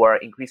who are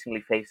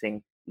increasingly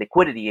facing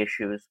liquidity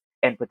issues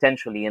and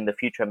potentially in the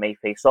future may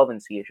face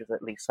solvency issues,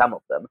 at least some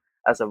of them,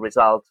 as a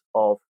result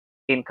of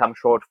income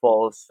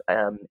shortfalls,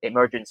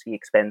 emergency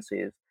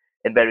expenses,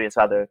 and various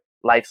other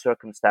life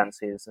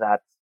circumstances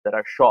that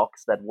are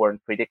shocks that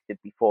weren't predicted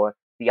before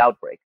the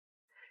outbreak.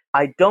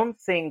 I don't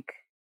think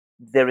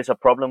there is a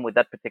problem with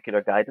that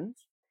particular guidance.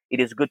 It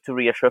is good to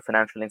reassure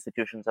financial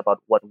institutions about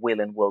what will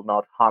and will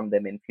not harm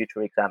them in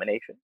future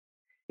examination.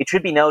 It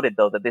should be noted,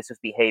 though, that this is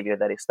behavior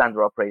that is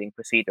standard operating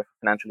procedure for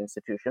financial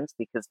institutions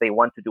because they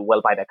want to do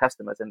well by their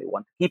customers and they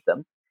want to keep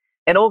them.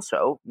 And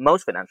also,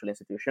 most financial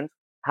institutions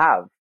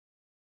have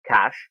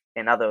cash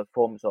and other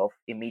forms of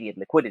immediate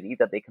liquidity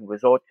that they can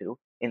resort to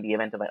in the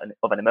event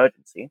of an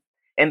emergency.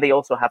 And they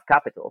also have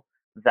capital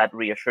that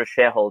reassures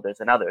shareholders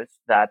and others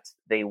that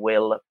they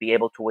will be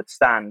able to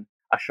withstand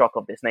a shock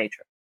of this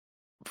nature.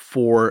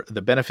 For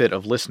the benefit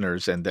of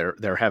listeners, and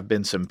there have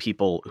been some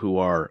people who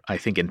are, I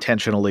think,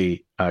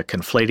 intentionally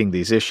conflating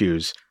these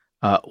issues,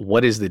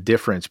 what is the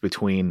difference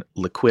between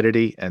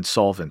liquidity and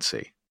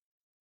solvency?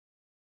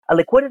 A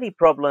liquidity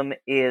problem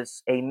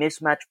is a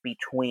mismatch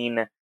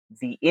between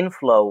the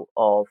inflow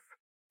of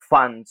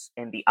funds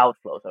and the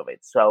outflows of it.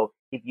 So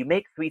if you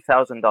make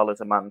 $3,000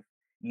 a month,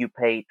 you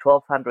pay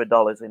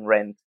 $1,200 in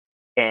rent,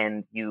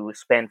 and you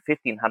spend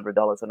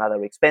 $1,500 on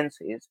other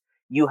expenses,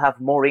 you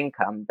have more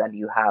income than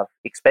you have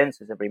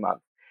expenses every month.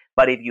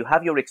 But if you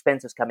have your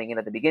expenses coming in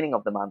at the beginning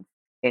of the month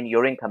and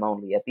your income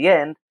only at the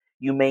end,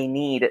 you may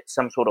need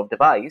some sort of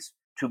device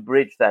to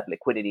bridge that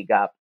liquidity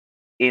gap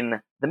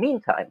in the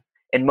meantime.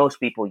 And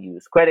most people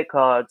use credit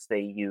cards,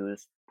 they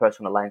use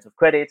personal lines of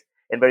credit,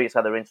 and various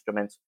other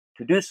instruments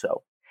to do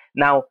so.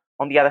 Now,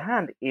 on the other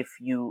hand, if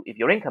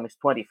your income is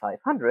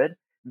 $2,500,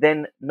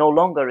 then no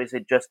longer is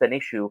it just an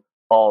issue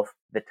of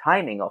the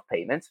timing of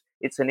payments,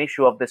 it's an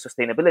issue of the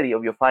sustainability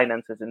of your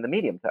finances in the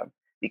medium term,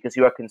 because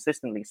you are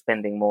consistently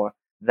spending more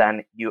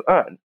than you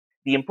earn.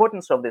 The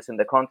importance of this in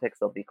the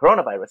context of the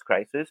coronavirus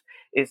crisis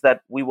is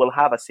that we will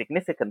have a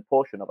significant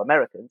portion of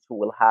Americans who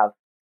will have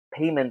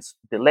payments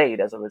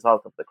delayed as a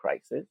result of the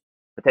crisis,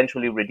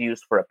 potentially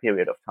reduced for a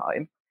period of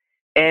time,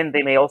 and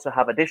they may also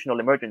have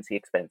additional emergency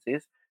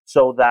expenses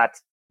so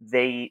that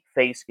they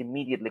face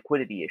immediate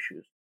liquidity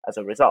issues as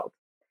a result.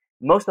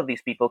 Most of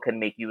these people can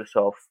make use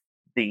of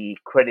the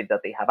credit that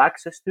they have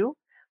access to,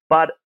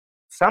 but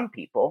some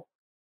people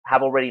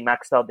have already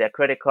maxed out their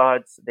credit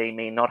cards. They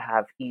may not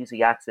have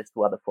easy access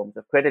to other forms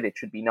of credit. It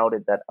should be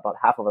noted that about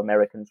half of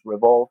Americans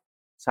revolve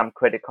some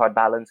credit card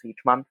balance each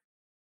month.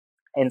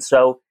 And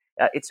so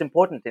it's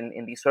important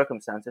in these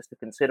circumstances to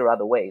consider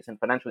other ways, and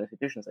financial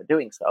institutions are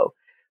doing so,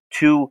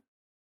 to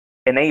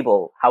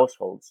enable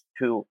households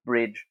to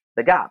bridge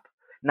the gap.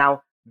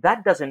 Now,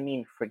 that doesn't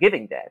mean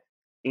forgiving debt.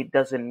 It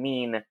doesn't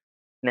mean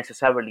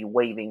necessarily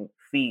waiving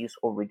fees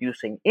or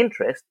reducing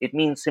interest. It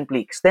means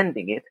simply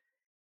extending it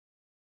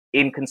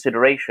in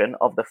consideration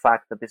of the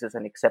fact that this is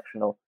an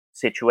exceptional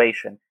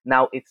situation.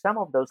 Now, if some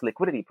of those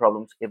liquidity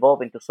problems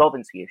evolve into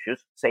solvency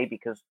issues, say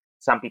because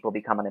some people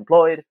become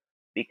unemployed,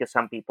 because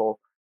some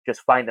people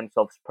just find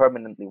themselves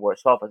permanently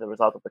worse off as a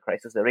result of the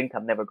crisis, their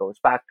income never goes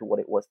back to what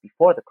it was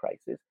before the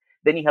crisis,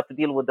 then you have to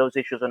deal with those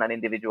issues on an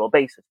individual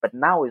basis. But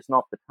now is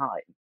not the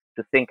time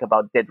to think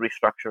about debt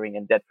restructuring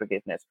and debt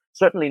forgiveness,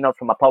 certainly not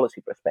from a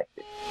policy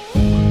perspective.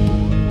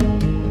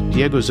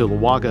 Diego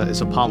Zuloaga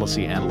is a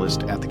policy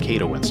analyst at the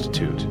Cato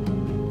Institute.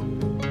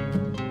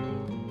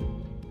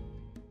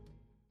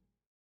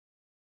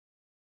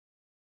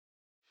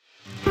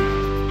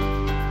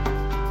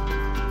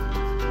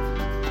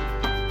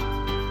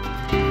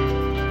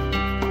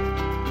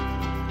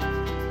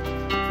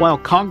 While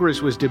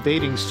Congress was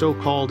debating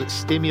so-called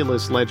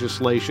stimulus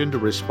legislation to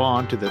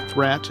respond to the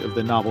threat of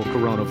the novel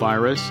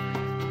coronavirus,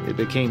 it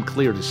became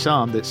clear to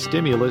some that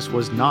stimulus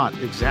was not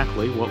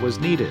exactly what was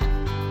needed.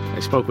 I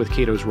spoke with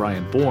Cato's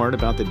Ryan Bourne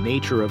about the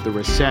nature of the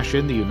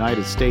recession the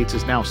United States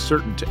is now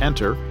certain to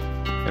enter,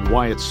 and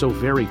why it's so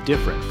very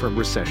different from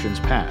recessions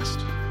past.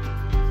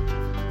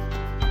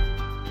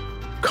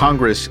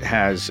 Congress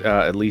has,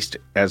 at least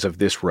as of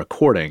this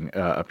recording,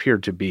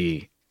 appeared to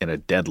be in a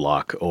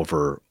deadlock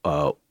over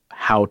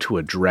how to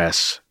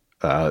address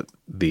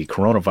the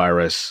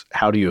coronavirus.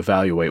 How do you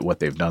evaluate what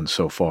they've done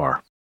so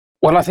far?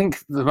 Well, I think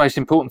the most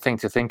important thing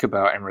to think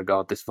about in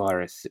regard to this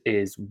virus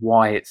is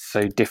why it's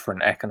so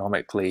different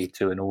economically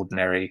to an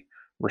ordinary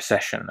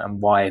recession,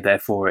 and why,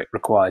 therefore, it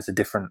requires a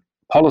different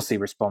policy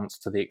response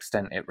to the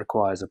extent it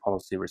requires a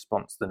policy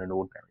response than an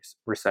ordinary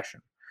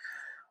recession.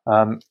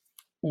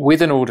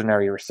 With an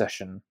ordinary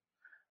recession,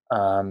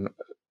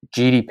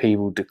 GDP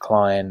will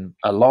decline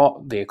a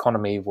lot. The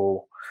economy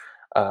will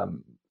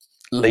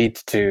lead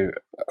to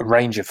a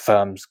range of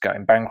firms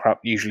going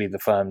bankrupt, usually the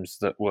firms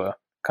that were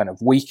kind of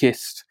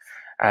weakest.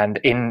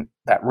 And in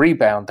that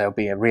rebound, there'll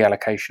be a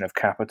reallocation of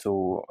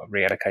capital, a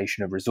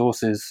reallocation of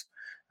resources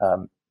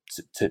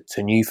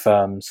to new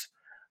firms.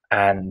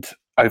 And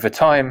over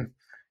time,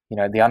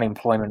 the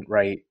unemployment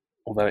rate,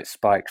 although it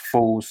spiked,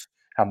 falls,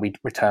 and we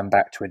return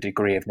back to a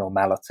degree of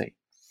normality.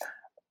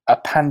 A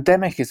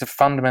pandemic is a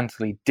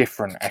fundamentally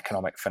different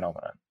economic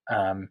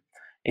phenomenon.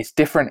 It's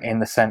different in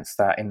the sense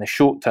that in the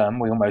short term,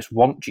 we almost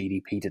want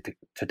GDP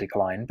to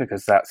decline,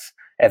 because that's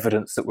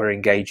evidence that we're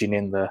engaging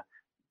in the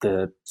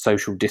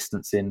social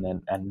distancing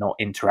and not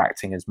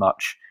interacting as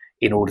much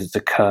in order to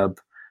curb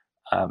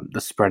the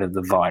spread of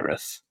the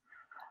virus.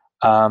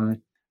 And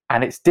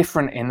it's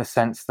different in the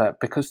sense that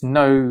because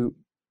no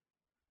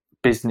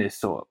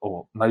business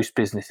or most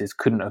businesses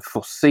couldn't have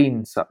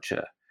foreseen such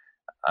an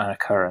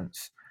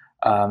occurrence,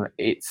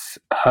 it's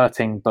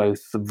hurting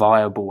both the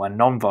viable and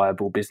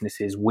non-viable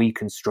businesses,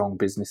 weak and strong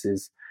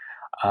businesses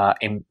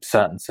in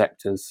certain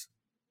sectors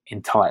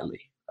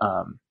entirely.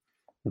 The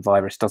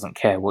virus doesn't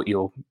care what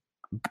your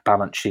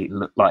balance sheet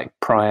looked like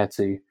prior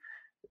to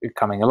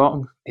coming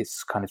along.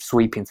 It's kind of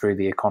sweeping through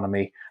the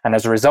economy, and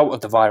as a result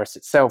of the virus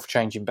itself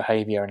changing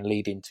behavior and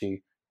leading to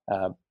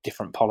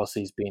different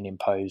policies being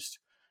imposed,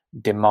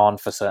 demand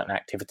for certain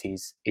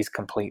activities is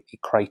completely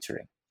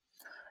cratering.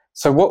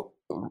 So what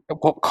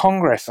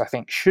Congress, I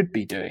think, should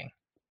be doing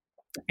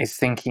is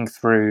thinking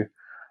through,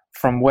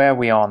 from where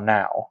we are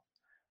now,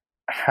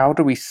 how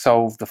do we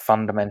solve the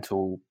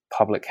fundamental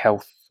public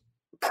health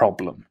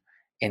problem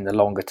in the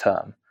longer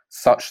term,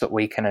 such that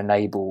we can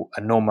enable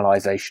a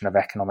normalization of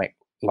economic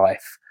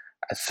life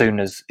as soon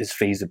as is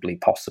feasibly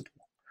possible.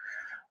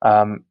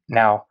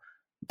 Now,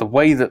 the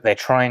way that they're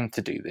trying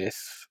to do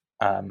this,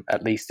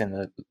 at least in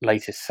the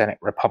latest Senate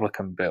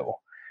Republican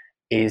bill,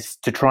 is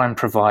to try and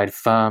provide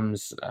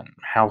firms and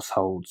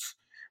households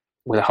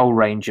with a whole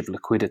range of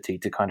liquidity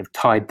to kind of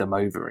tide them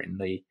over in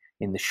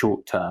the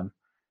short term,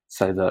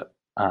 so that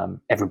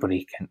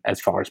everybody can, as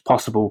far as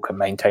possible, can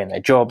maintain their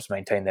jobs,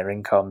 maintain their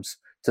incomes,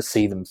 to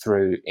see them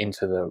through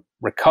into the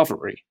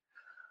recovery.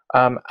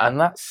 And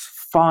that's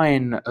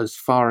fine as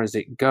far as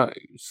it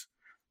goes.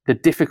 The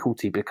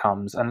difficulty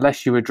becomes,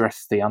 unless you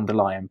address the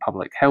underlying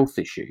public health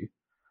issue,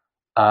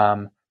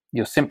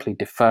 you're simply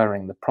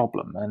deferring the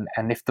problem.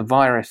 And if the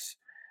virus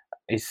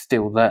is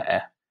still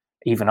there,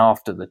 even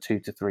after the 2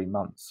 to 3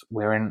 months,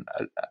 we're in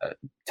a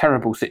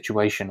terrible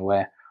situation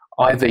where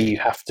either you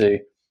have to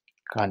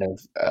kind of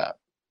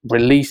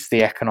release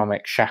the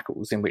economic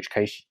shackles, in which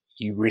case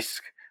you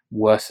risk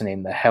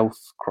worsening the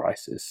health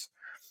crisis,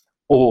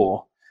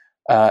 or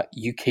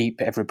you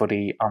keep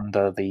everybody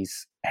under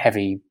these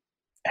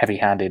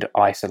heavy-handed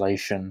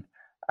isolation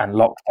and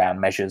lockdown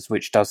measures,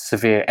 which does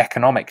severe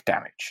economic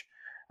damage.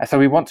 And so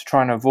we want to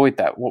try and avoid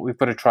that. What we've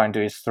got to try and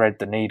do is thread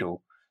the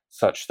needle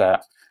such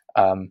that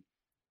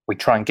we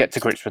try and get to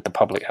grips with the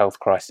public health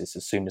crisis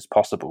as soon as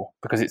possible,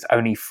 because it's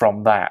only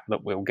from that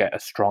we'll get a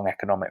strong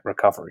economic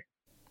recovery.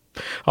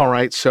 All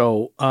right.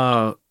 So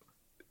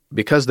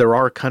because there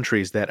are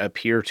countries that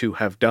appear to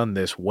have done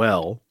this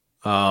well,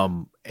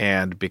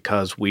 and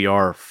because we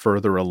are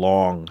further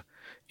along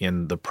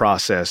in the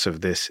process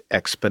of this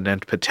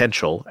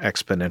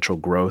exponential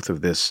growth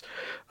of this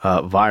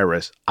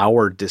virus,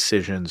 our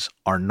decisions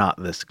are not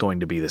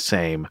going to be the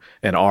same,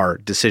 and our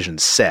decision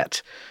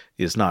set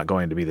is not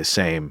going to be the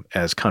same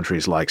as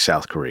countries like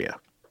South Korea.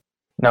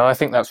 No, I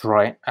think that's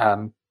right.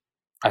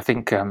 I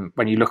think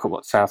when you look at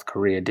what South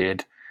Korea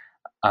did,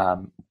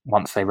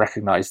 once they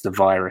recognized the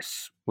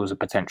virus was a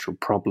potential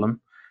problem,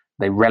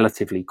 they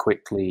relatively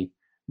quickly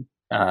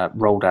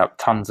rolled out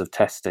tons of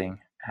testing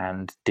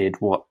and did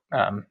what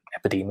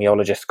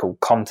epidemiologists call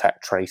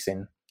contact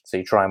tracing. So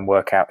you try and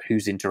work out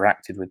who's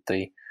interacted with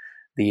the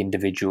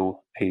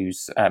individual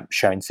who's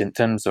showing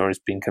symptoms or has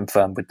been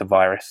confirmed with the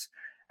virus,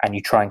 and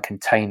you try and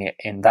contain it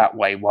in that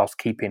way whilst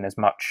keeping as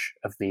much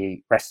of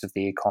the rest of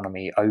the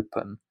economy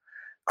open.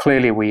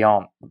 Clearly, we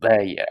aren't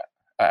there yet.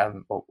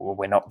 Or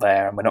we're not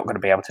there, and we're not going to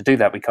be able to do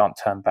that. We can't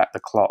turn back the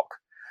clock.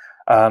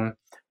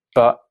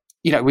 But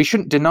we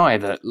shouldn't deny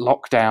that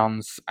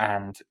lockdowns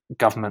and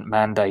government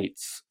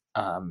mandates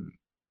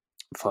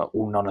for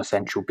all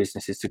non-essential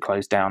businesses to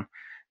close down,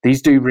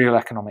 these do real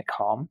economic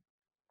harm.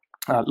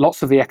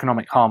 Lots of the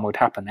economic harm would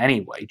happen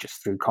anyway,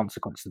 just through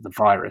consequence of the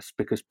virus,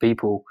 because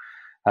people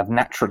have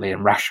naturally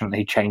and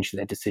rationally changed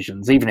their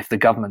decisions. Even if the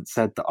government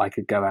said that I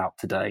could go out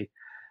today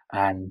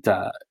and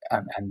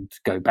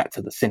go back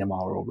to the cinema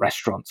or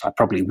restaurants, I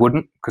probably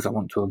wouldn't, because I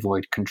want to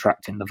avoid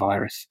contracting the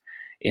virus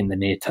in the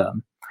near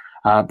term.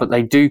 But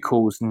they do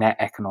cause net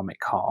economic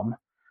harm.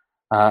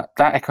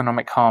 That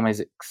economic harm is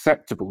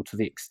acceptable to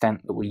the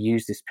extent that we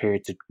use this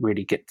period to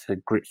really get to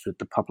grips with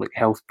the public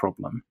health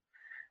problem.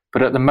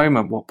 But at the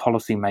moment, what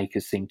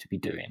policymakers seem to be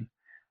doing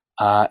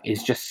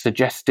is just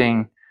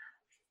suggesting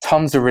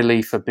tons of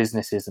relief for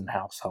businesses and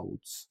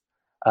households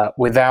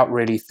without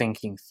really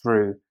thinking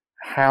through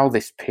how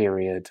this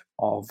period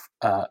of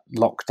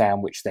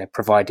lockdown, which they're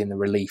providing the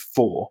relief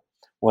for,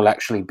 will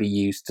actually be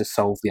used to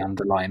solve the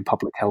underlying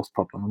public health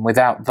problem. And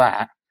without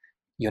that,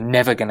 you're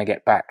never going to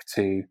get back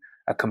to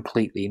a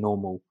completely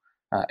normal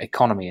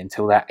economy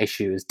until that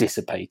issue is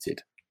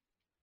dissipated.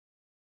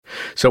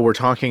 So we're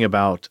talking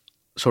about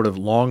sort of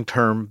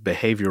long-term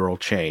behavioral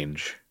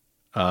change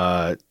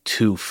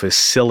to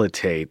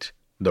facilitate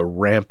the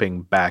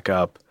ramping back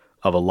up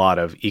of a lot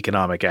of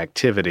economic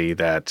activity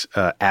that,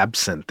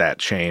 absent that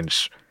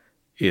change,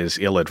 is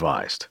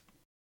ill-advised.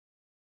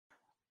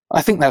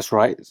 I think that's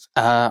right.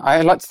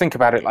 I like to think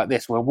about it like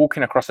this. We're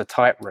walking across a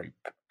tightrope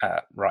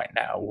right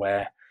now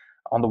where,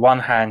 on the one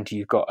hand,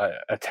 you've got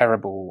a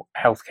terrible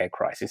healthcare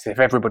crisis. If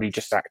everybody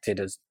just acted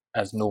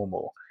as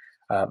normal,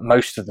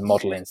 most of the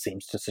modelling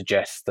seems to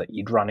suggest that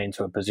you'd run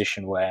into a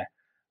position where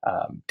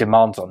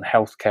demands on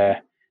healthcare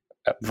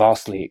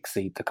vastly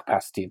exceed the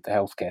capacity of the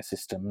healthcare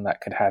system.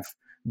 That could have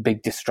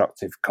big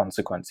destructive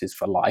consequences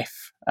for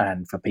life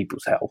and for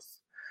people's health.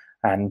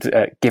 And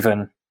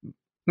given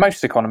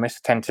most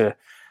economists tend to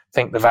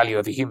think the value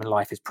of a human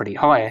life is pretty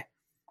high,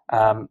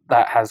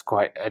 that has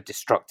quite a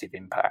destructive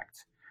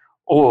impact.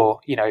 Or,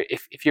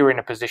 if you're in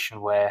a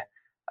position where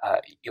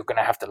you're going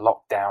to have to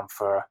lock down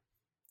for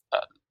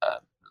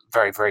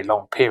very, very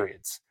long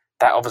periods,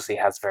 that obviously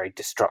has very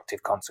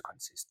destructive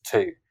consequences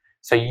too.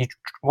 So you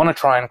want to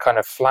try and kind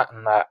of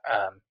flatten that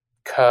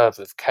curve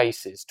of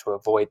cases to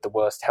avoid the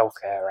worst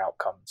healthcare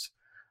outcomes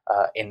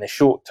in the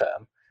short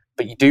term.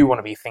 But you do want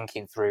to be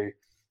thinking through,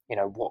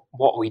 what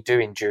are we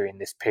doing during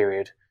this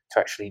period to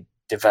actually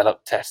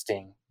develop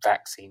testing,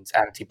 vaccines,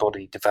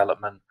 antibody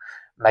development,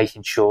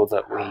 making sure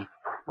that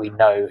we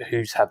know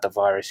who's had the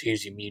virus,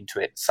 who's immune to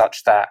it,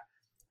 such that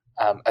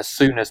as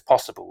soon as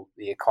possible,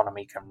 the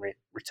economy can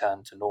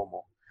return to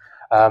normal.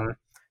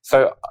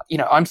 So,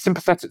 I'm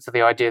sympathetic to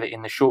the idea that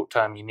in the short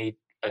term, you need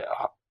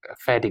a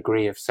fair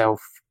degree of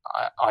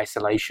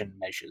self-isolation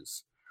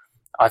measures.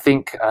 I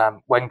think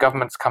when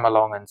governments come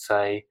along and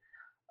say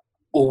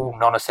all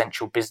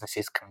non-essential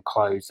businesses can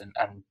close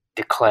and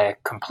declare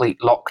complete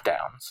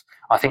lockdowns,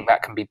 I think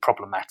that can be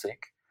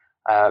problematic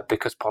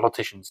because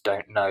politicians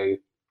don't know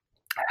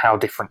how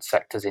different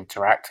sectors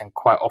interact, and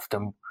quite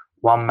often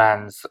one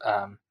man's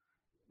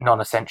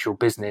non-essential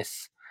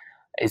business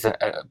is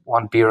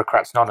one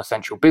bureaucrat's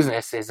non-essential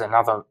business is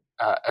another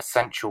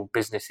essential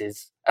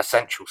business's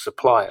essential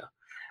supplier.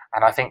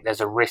 And I think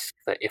there's a risk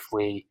that if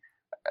we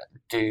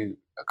do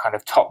a kind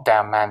of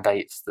top-down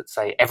mandates that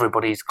say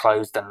everybody's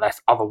closed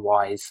unless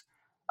otherwise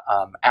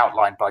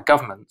outlined by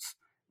governments,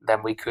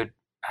 then we could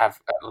have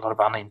a lot of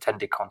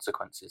unintended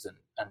consequences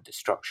and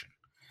destruction.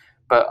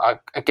 But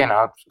I'll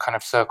kind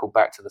of circle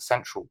back to the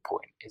central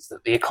point, is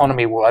that the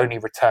economy will only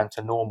return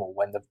to normal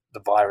when the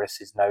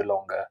virus is no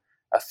longer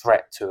a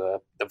threat to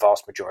the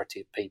vast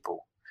majority of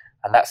people.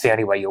 And that's the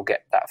only way you'll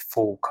get that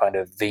full kind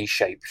of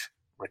V-shaped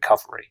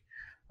recovery.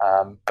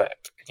 But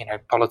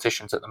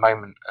politicians at the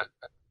moment are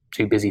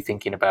too busy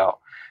thinking about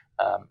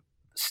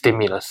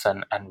stimulus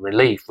and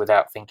relief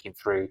without thinking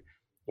through,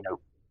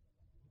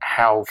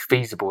 how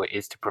feasible it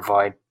is to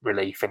provide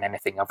relief in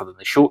anything other than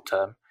the short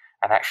term,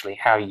 and actually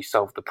how you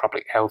solve the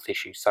public health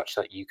issues such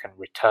that you can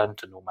return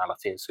to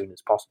normality as soon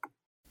as possible.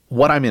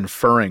 What I'm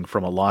inferring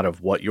from a lot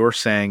of what you're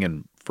saying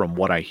and from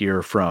what I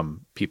hear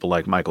from people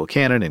like Michael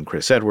Cannon and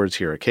Chris Edwards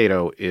here at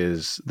Cato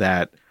is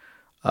that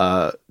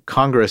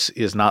Congress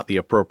is not the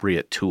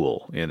appropriate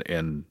tool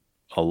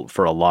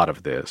for a lot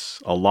of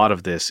this. A lot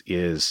of this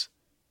is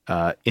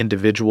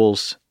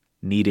individuals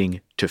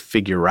needing to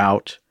figure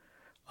out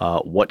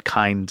what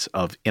kinds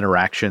of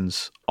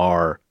interactions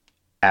are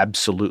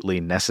absolutely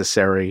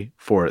necessary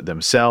for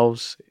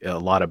themselves. A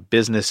lot of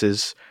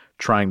businesses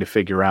trying to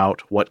figure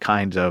out what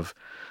kinds of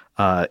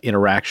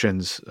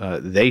interactions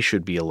they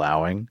should be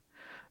allowing.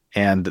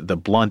 And the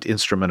blunt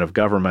instrument of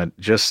government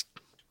just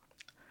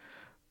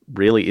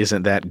really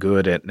isn't that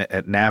good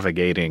at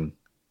navigating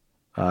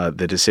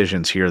the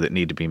decisions here that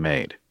need to be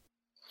made.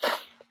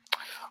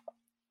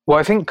 Well,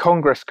 I think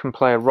Congress can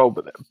play a role,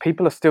 but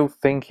people are still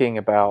thinking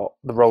about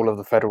the role of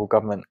the federal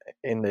government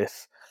in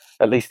this,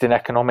 at least in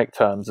economic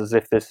terms, as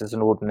if this is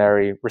an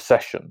ordinary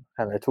recession.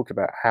 And they're talking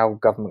about how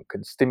government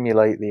can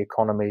stimulate the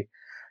economy,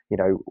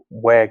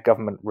 where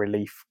government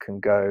relief can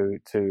go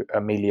to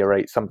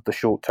ameliorate some of the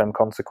short-term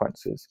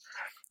consequences.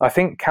 I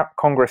think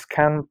Congress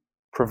can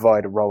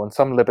provide a role, and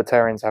some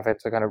libertarians have had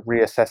to kind of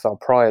reassess our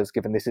priors,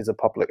 given this is a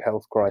public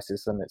health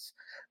crisis and it's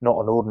not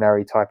an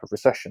ordinary type of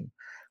recession.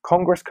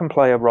 Congress can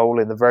play a role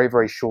in the very,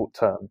 very short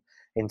term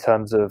in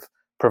terms of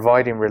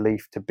providing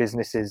relief to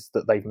businesses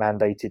that they've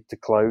mandated to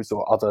close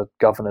or other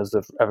governors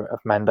have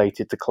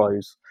mandated to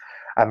close,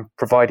 and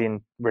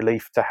providing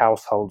relief to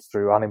households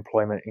through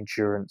unemployment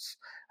insurance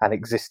and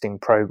existing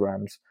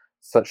programs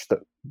such that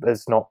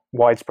there's not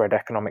widespread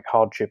economic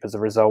hardship as a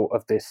result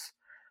of this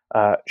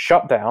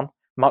shutdown,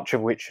 much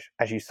of which,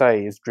 as you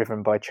say, is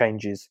driven by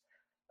changes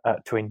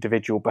to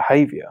individual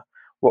behavior.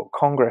 What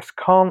Congress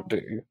can't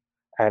do,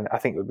 and I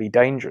think would be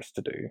dangerous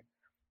to do,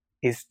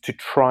 is to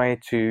try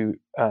to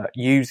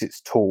use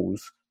its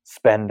tools,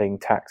 spending,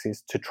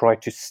 taxes, to try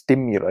to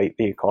stimulate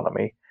the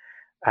economy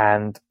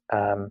and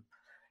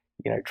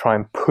try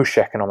and push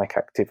economic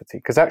activity.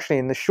 Because actually,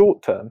 in the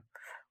short term,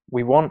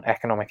 we want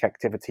economic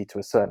activity to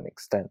a certain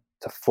extent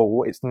to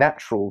fall. It's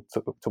natural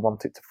to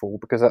want it to fall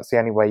because that's the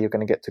only way you're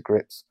going to get to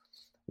grips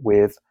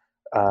with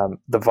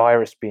the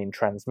virus being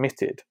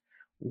transmitted.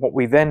 What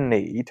we then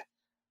need,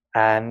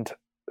 and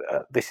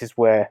this is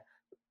where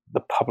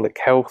the public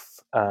health,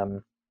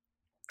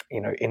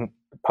 in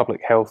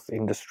public health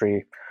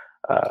industry,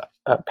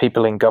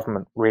 people in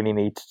government really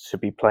need to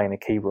be playing a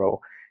key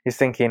role, is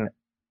thinking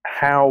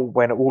how,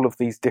 when all of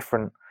these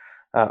different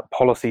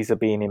policies are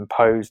being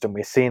imposed and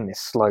we're seeing this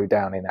slow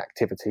down in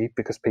activity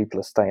because people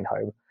are staying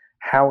home,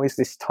 how is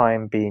this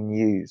time being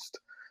used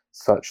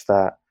such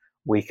that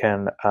we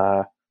can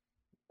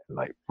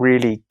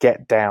really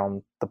get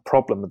down the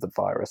problem of the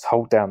virus,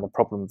 hold down the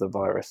problem of the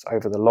virus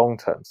over the long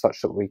term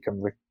such that we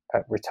can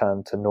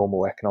return to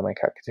normal economic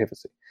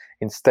activity.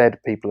 Instead,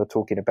 people are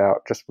talking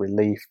about just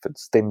relief and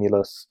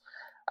stimulus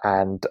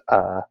and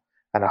a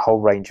whole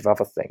range of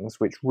other things,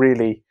 which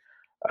really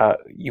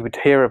you would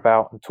hear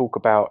about and talk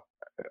about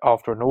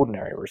after an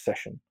ordinary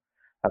recession,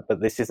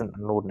 but this isn't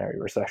an ordinary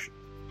recession.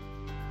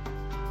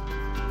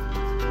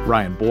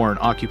 Ryan Bourne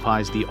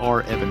occupies the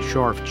R. Evan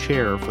Scharf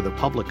Chair for the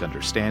Public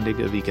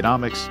Understanding of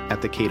Economics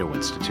at the Cato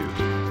Institute.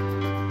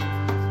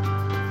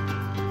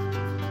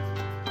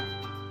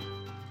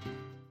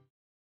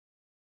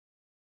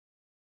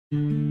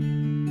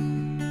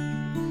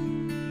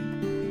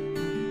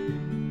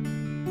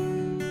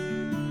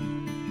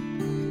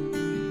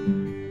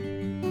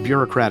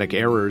 Bureaucratic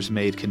errors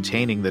made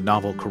containing the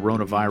novel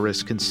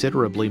coronavirus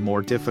considerably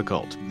more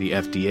difficult. The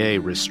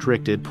FDA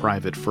restricted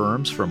private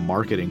firms from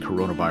marketing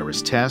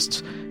coronavirus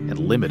tests and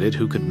limited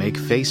who could make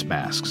face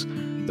masks.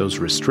 Those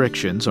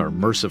restrictions are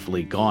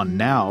mercifully gone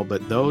now,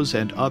 but those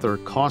and other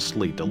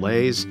costly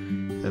delays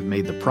have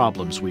made the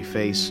problems we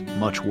face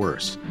much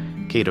worse.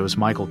 Cato's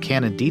Michael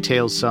Cannon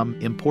details some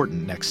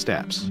important next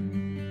steps.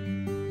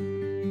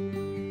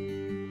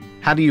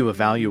 How do you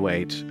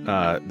evaluate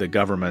the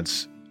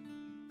government's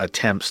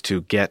attempts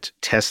to get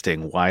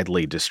testing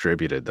widely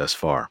distributed thus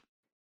far?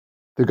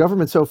 The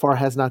government so far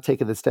has not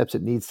taken the steps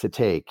it needs to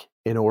take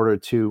in order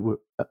to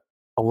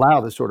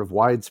allow the sort of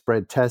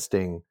widespread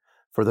testing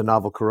for the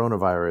novel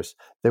coronavirus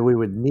that we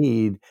would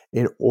need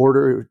in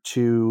order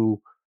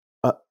to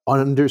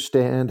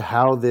understand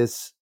how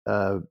this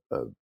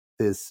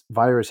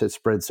virus has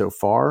spread so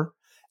far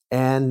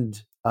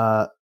and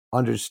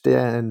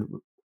understand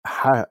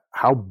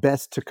how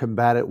best to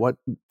combat it, what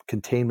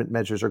containment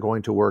measures are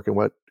going to work and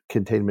what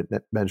containment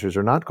measures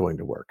are not going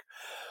to work.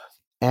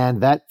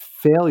 And that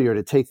failure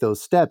to take those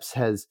steps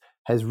has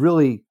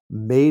really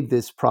made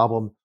this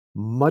problem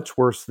much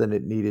worse than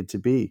it needed to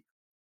be.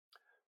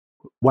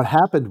 What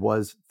happened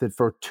was that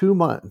for 2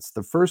 months,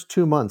 the first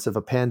 2 months of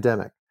a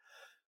pandemic,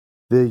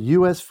 the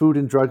U.S. Food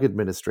and Drug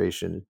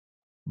Administration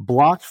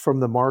blocked from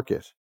the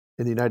market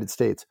in the United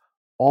States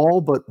all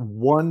but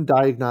one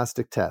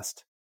diagnostic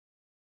test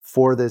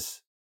for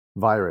this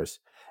virus.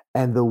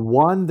 And the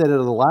one that it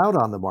allowed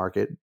on the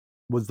market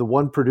was the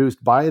one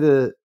produced by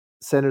the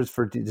Centers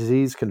for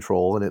Disease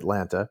Control in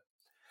Atlanta.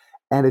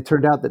 And it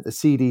turned out that the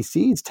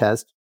CDC's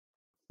test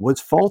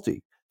was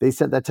faulty. They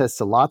sent that test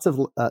to lots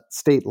of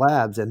state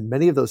labs, and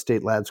many of those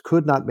state labs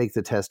could not make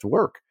the test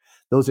work.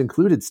 Those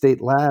included state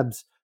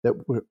labs that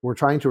were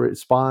trying to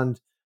respond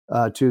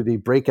to the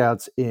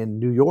breakouts in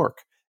New York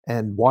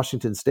and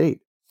Washington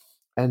State.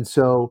 And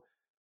so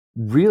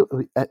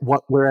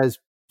whereas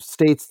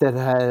states that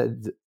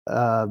had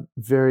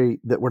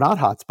that were not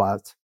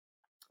hotspots,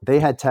 they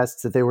had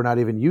tests that they were not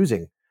even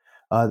using.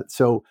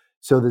 So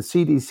the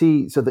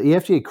CDC, so the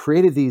FDA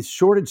created these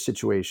shortage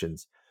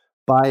situations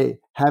by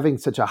having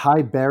such a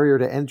high barrier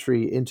to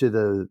entry into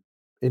the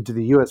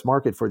U.S.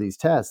 market for these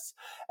tests,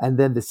 and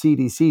then the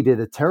CDC did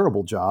a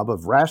terrible job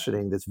of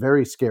rationing this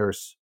very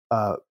scarce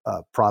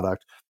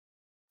product.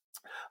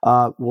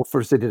 Well,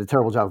 first they did a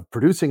terrible job of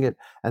producing it,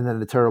 and then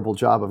a terrible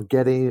job of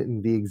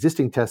getting the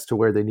existing tests to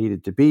where they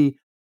needed to be,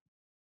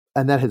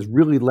 and that has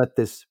really let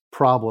this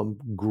problem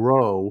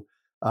grow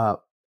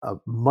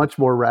much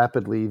more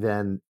rapidly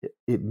than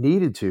it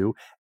needed to.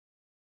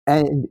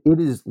 And it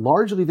is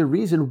largely the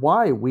reason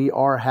why we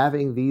are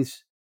having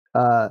these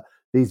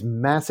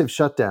massive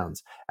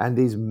shutdowns and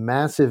these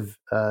massive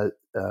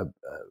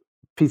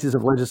pieces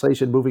of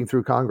legislation moving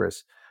through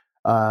Congress.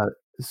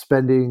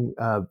 spending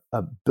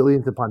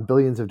billions upon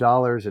billions of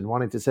dollars and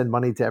wanting to send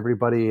money to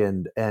everybody,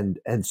 and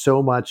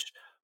so much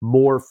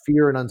more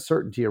fear and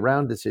uncertainty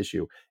around this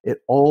issue. It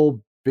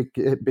all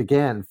it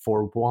began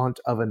for want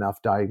of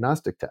enough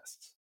diagnostic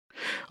tests.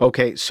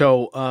 Okay,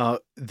 so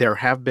there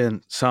have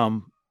been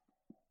some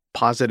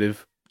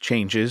positive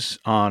changes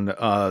on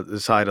the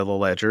side of the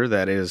ledger.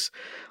 That is,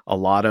 a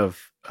lot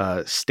of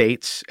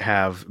states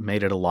have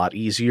made it a lot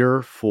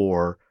easier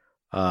for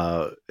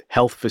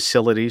health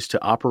facilities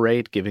to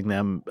operate, giving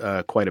them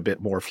quite a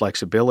bit more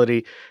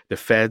flexibility. The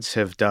feds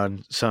have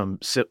done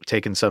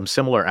taken some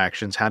similar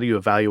actions. How do you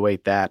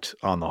evaluate that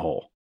on the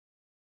whole?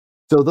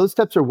 So those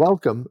steps are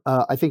welcome.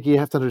 I think you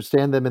have to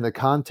understand them in the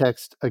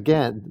context.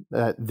 Again,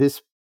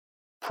 this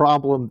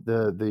problem,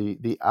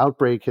 the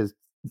outbreak has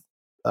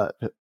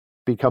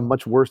become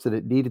much worse than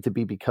it needed to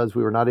be because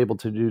we were not able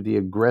to do the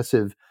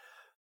aggressive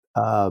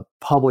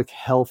public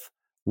health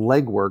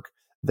legwork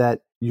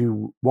that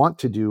you want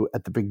to do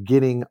at the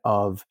beginning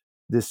of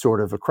this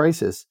sort of a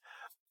crisis.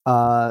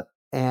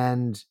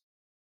 And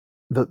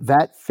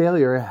that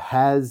failure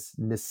has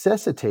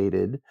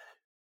necessitated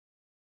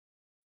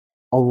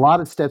a lot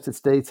of steps that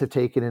states have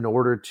taken in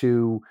order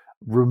to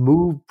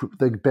remove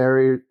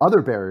the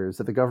other barriers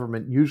that the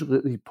government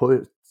usually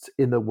puts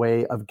in the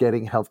way of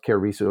getting healthcare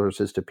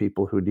resources to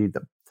people who need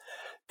them.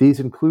 These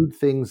include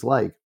things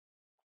like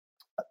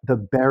the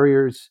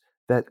barriers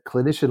that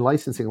clinician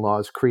licensing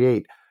laws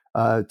create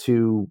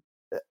to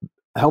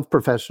health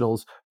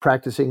professionals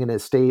practicing in a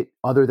state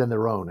other than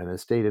their own, in a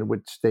state in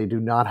which they do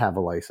not have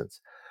a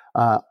license,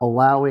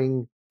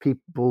 allowing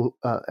people,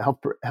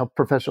 health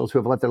professionals who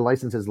have let their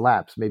licenses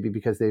lapse, maybe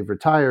because they've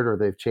retired or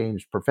they've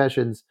changed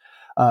professions,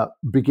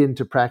 begin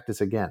to practice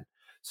again.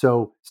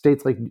 So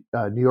states like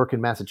New York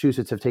and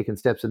Massachusetts have taken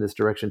steps in this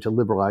direction to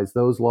liberalize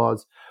those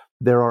laws.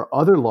 There are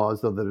other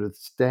laws, though, that are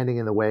standing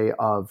in the way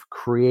of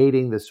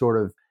creating the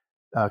sort of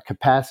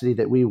capacity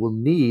that we will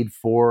need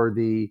for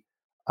the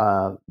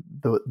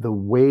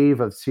wave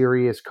of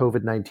serious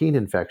COVID-19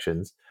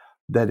 infections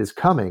that is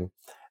coming.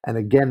 And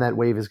again, that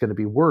wave is going to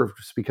be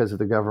worse because of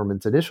the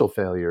government's initial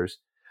failures.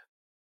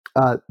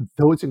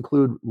 Those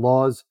include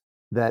laws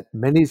that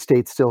many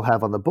states still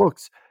have on the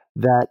books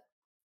that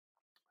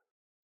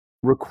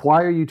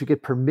require you to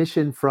get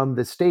permission from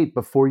the state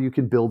before you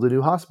can build a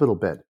new hospital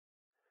bed.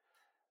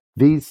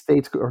 These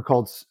states are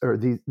called, or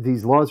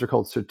these laws are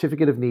called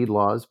certificate of need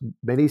laws.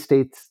 Many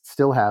states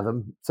still have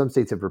them. Some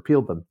states have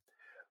repealed them.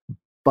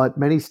 But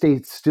many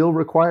states still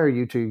require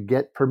you to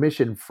get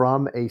permission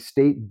from a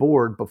state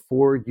board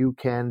before you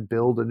can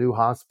build a new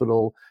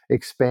hospital,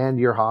 expand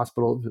your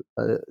hospital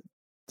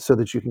so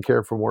that you can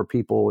care for more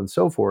people and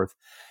so forth.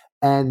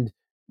 And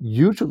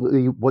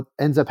usually what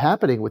ends up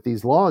happening with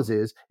these laws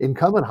is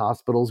incumbent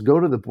hospitals go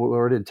to the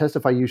board and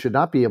testify you should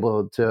not be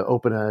able to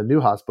open a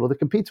new hospital that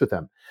competes with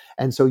them.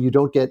 And so you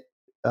don't get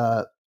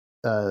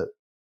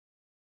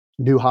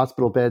new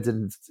hospital beds.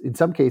 And in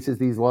some cases,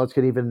 these laws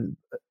can even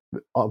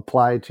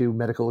apply to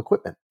medical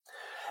equipment.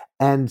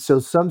 And so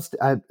some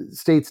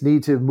states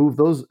need to move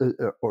those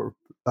or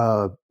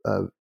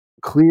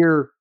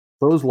clear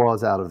those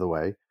laws out of the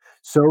way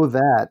so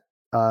that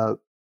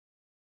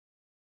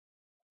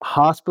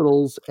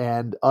hospitals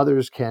and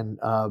others can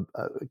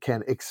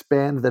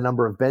expand the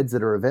number of beds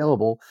that are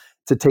available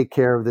to take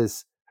care of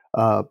this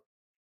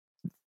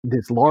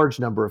large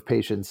number of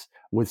patients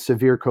with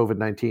severe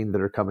COVID-19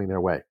 that are coming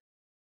their way.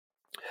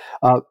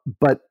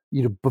 But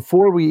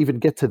before we even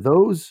get to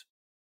those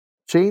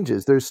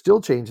changes, there's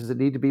still changes that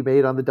need to be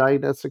made on the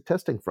diagnostic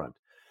testing front.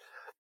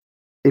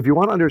 If you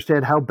want to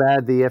understand how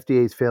bad the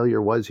FDA's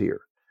failure was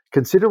here,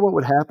 consider what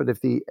would happen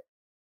if the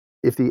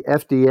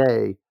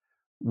FDA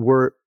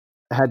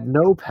had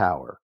no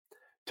power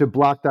to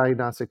block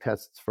diagnostic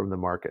tests from the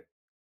market.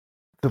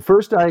 The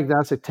first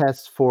diagnostic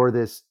tests for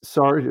this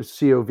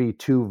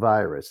SARS-CoV-2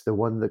 virus, the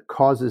one that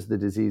causes the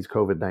disease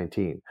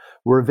COVID-19,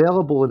 were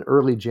available in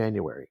early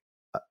January.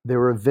 They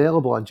were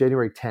available on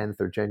January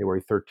 10th or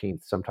January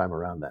 13th, sometime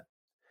around then.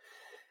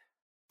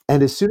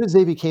 And as soon as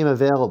they became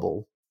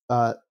available,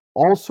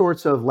 all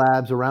sorts of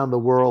labs around the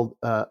world,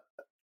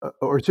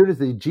 or as soon as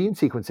the gene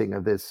sequencing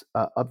of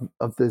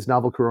this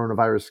novel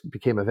coronavirus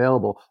became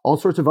available, all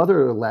sorts of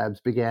other labs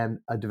began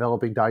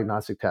developing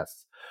diagnostic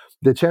tests.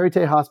 The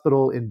Charité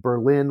Hospital in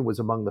Berlin was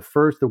among the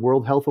first. The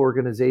World Health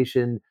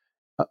Organization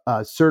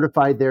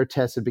certified their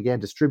tests and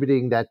began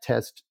distributing that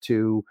test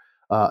to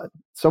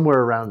somewhere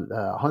around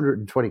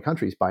 120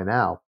 countries by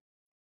now,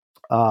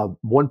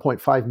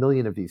 1.5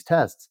 million of these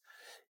tests.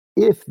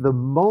 If the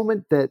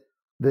moment that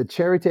the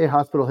Charité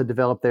Hospital had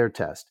developed their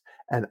test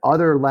and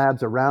other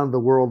labs around the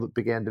world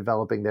began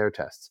developing their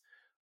tests,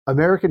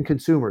 American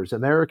consumers,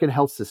 American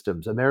health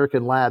systems,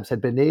 American labs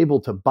had been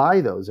able to buy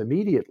those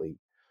immediately,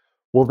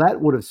 well, that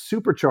would have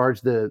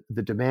supercharged the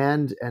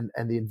demand and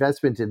the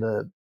investment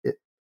in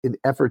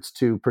efforts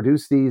to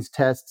produce these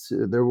tests.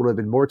 There would have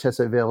been more tests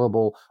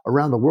available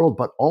around the world,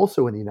 but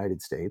also in the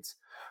United States.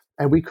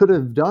 And we could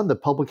have done the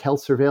public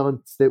health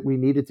surveillance that we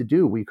needed to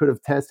do. We could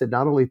have tested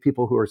not only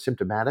people who are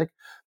symptomatic,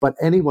 but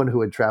anyone who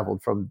had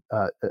traveled from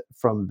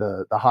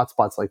the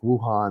hotspots like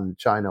Wuhan,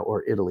 China,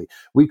 or Italy.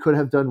 We could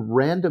have done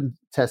random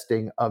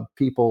testing of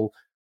people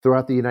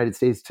throughout the United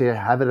States to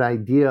have an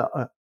idea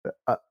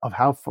of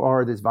how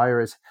far this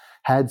virus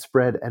had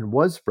spread and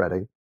was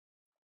spreading.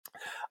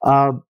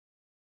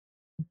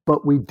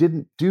 But we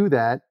didn't do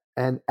that.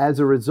 And as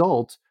a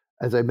result,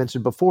 as I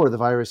mentioned before, the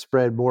virus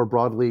spread more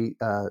broadly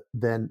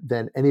than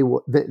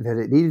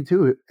it needed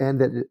to,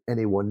 and that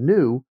anyone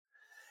knew.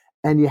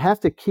 And you have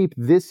to keep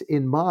this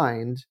in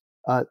mind,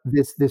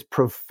 this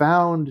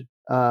profound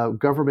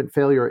government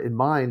failure in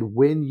mind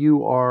when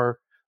you are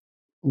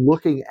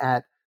looking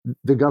at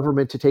the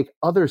government to take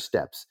other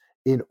steps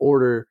in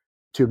order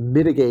to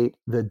mitigate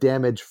the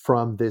damage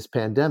from this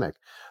pandemic.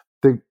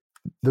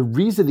 The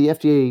reason the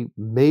FDA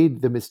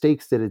made the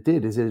mistakes that it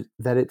did is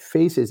that it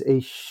faces a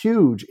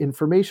huge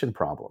information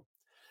problem.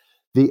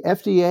 The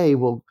FDA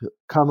will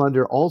come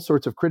under all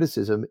sorts of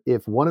criticism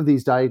if one of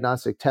these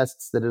diagnostic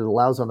tests that it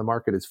allows on the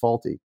market is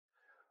faulty.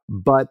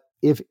 But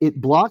if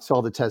it blocks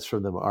all the tests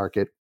from the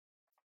market,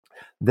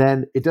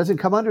 then it doesn't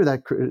come under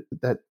that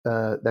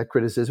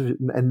criticism,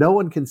 and no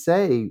one can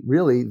say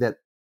really that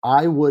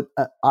I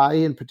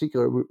in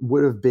particular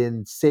would have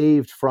been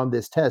saved from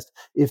this test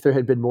if there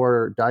had been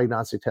more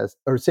diagnostic tests,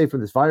 or saved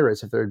from this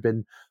virus if there had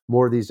been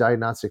more of these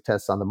diagnostic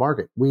tests on the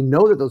market. We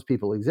know that those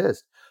people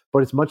exist,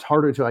 but it's much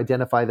harder to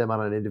identify them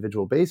on an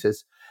individual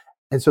basis.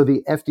 And so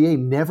the FDA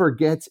never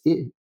gets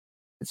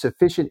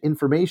sufficient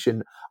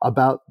information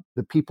about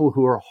the people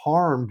who are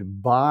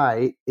harmed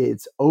by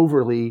its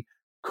overly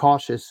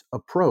cautious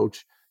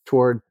approach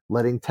toward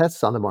letting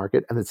tests on the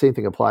market. And the same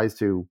thing applies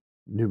to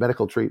new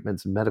medical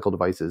treatments and medical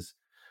devices,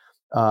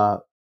 and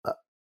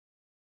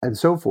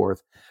so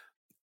forth.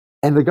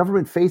 And the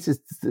government faces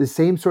the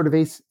same sort of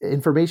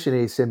information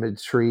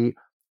asymmetry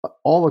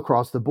all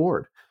across the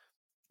board.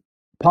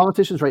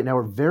 Politicians right now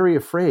are very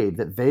afraid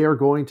that they are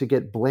going to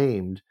get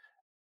blamed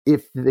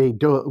if they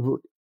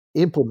don't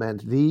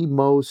implement the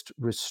most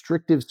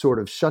restrictive sort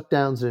of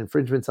shutdowns and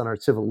infringements on our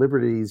civil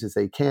liberties as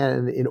they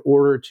can in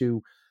order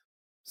to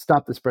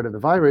stop the spread of the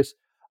virus.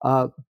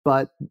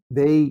 But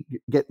they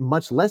get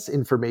much less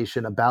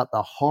information about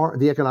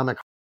the economic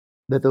harm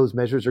that those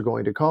measures are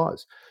going to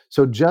cause.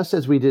 So just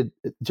as the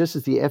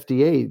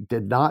FDA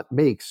did not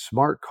make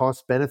smart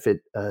cost-benefit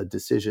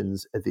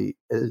decisions at the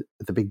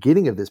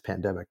beginning of this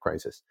pandemic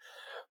crisis,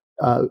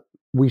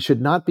 we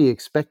should not be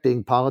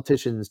expecting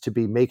politicians to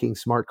be making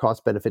smart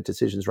cost-benefit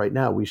decisions right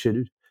now. We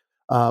should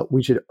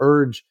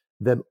urge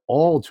them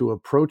all to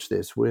approach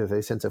this with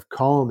a sense of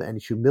calm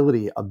and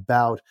humility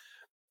about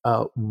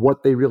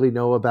what they really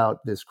know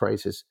about this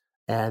crisis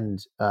and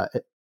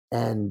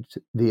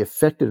the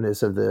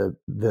effectiveness of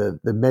the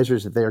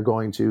measures that they are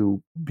going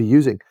to be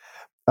using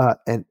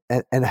and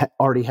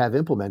already have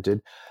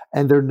implemented.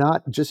 And they're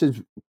not, just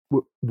as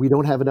we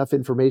don't have enough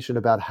information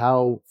about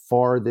how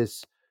far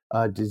this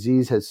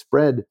disease has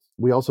spread,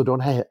 we also don't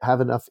have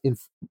enough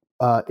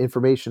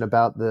information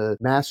about the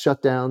mass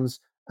shutdowns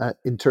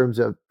in terms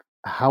of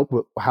how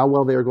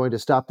well they are going to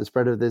stop the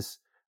spread of this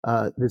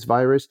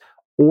virus,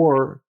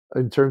 or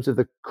in terms of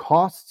the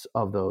costs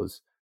of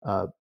those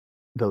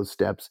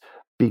steps,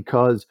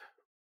 because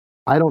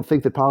I don't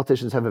think that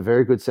politicians have a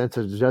very good sense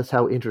of just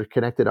how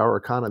interconnected our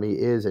economy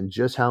is and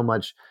just how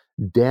much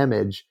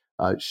damage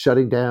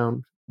shutting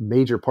down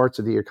major parts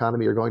of the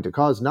economy are going to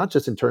cause, not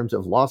just in terms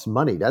of lost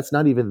money. That's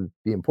not even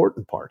the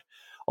important part,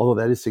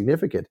 although that is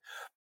significant,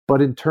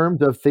 but in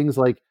terms of things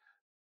like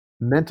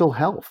mental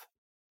health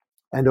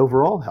and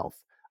overall health.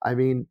 I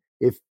mean,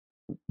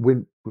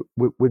 when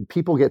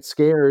people get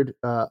scared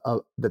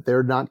that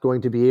they're not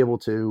going to be able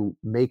to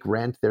make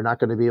rent, they're not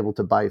going to be able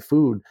to buy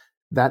food,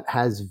 that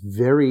has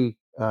very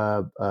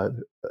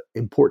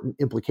important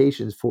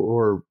implications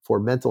for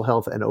mental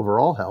health and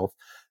overall health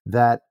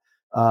that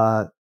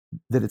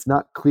it's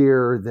not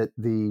clear that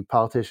the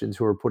politicians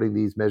who are putting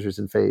these measures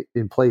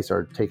in place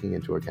are taking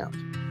into account.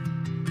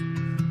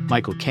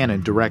 Michael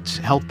Cannon directs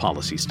health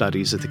policy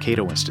studies at the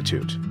Cato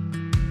Institute.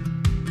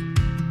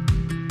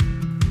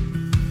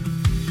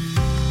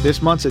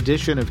 This month's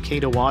edition of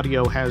Cato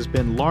Audio has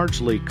been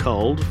largely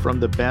culled from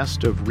the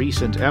best of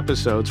recent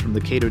episodes from the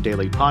Cato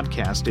Daily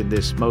Podcast in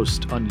this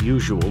most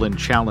unusual and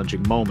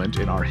challenging moment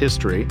in our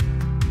history.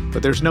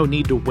 But there's no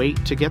need to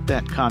wait to get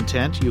that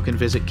content. You can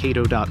visit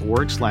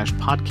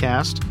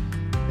cato.org/podcast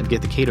and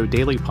get the Cato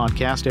Daily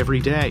Podcast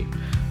every day.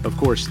 Of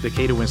course, the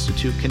Cato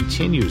Institute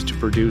continues to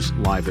produce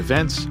live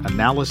events,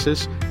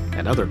 analysis,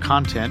 and other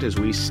content as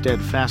we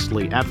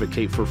steadfastly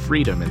advocate for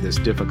freedom in this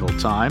difficult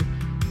time.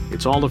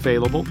 It's all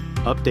available,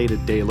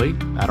 updated daily,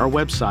 at our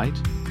website,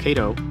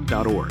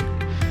 cato.org.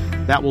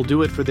 That will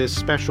do it for this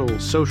special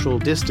social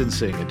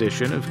distancing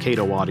edition of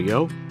Cato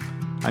Audio.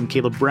 I'm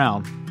Caleb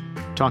Brown.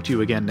 Talk to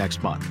you again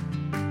next month.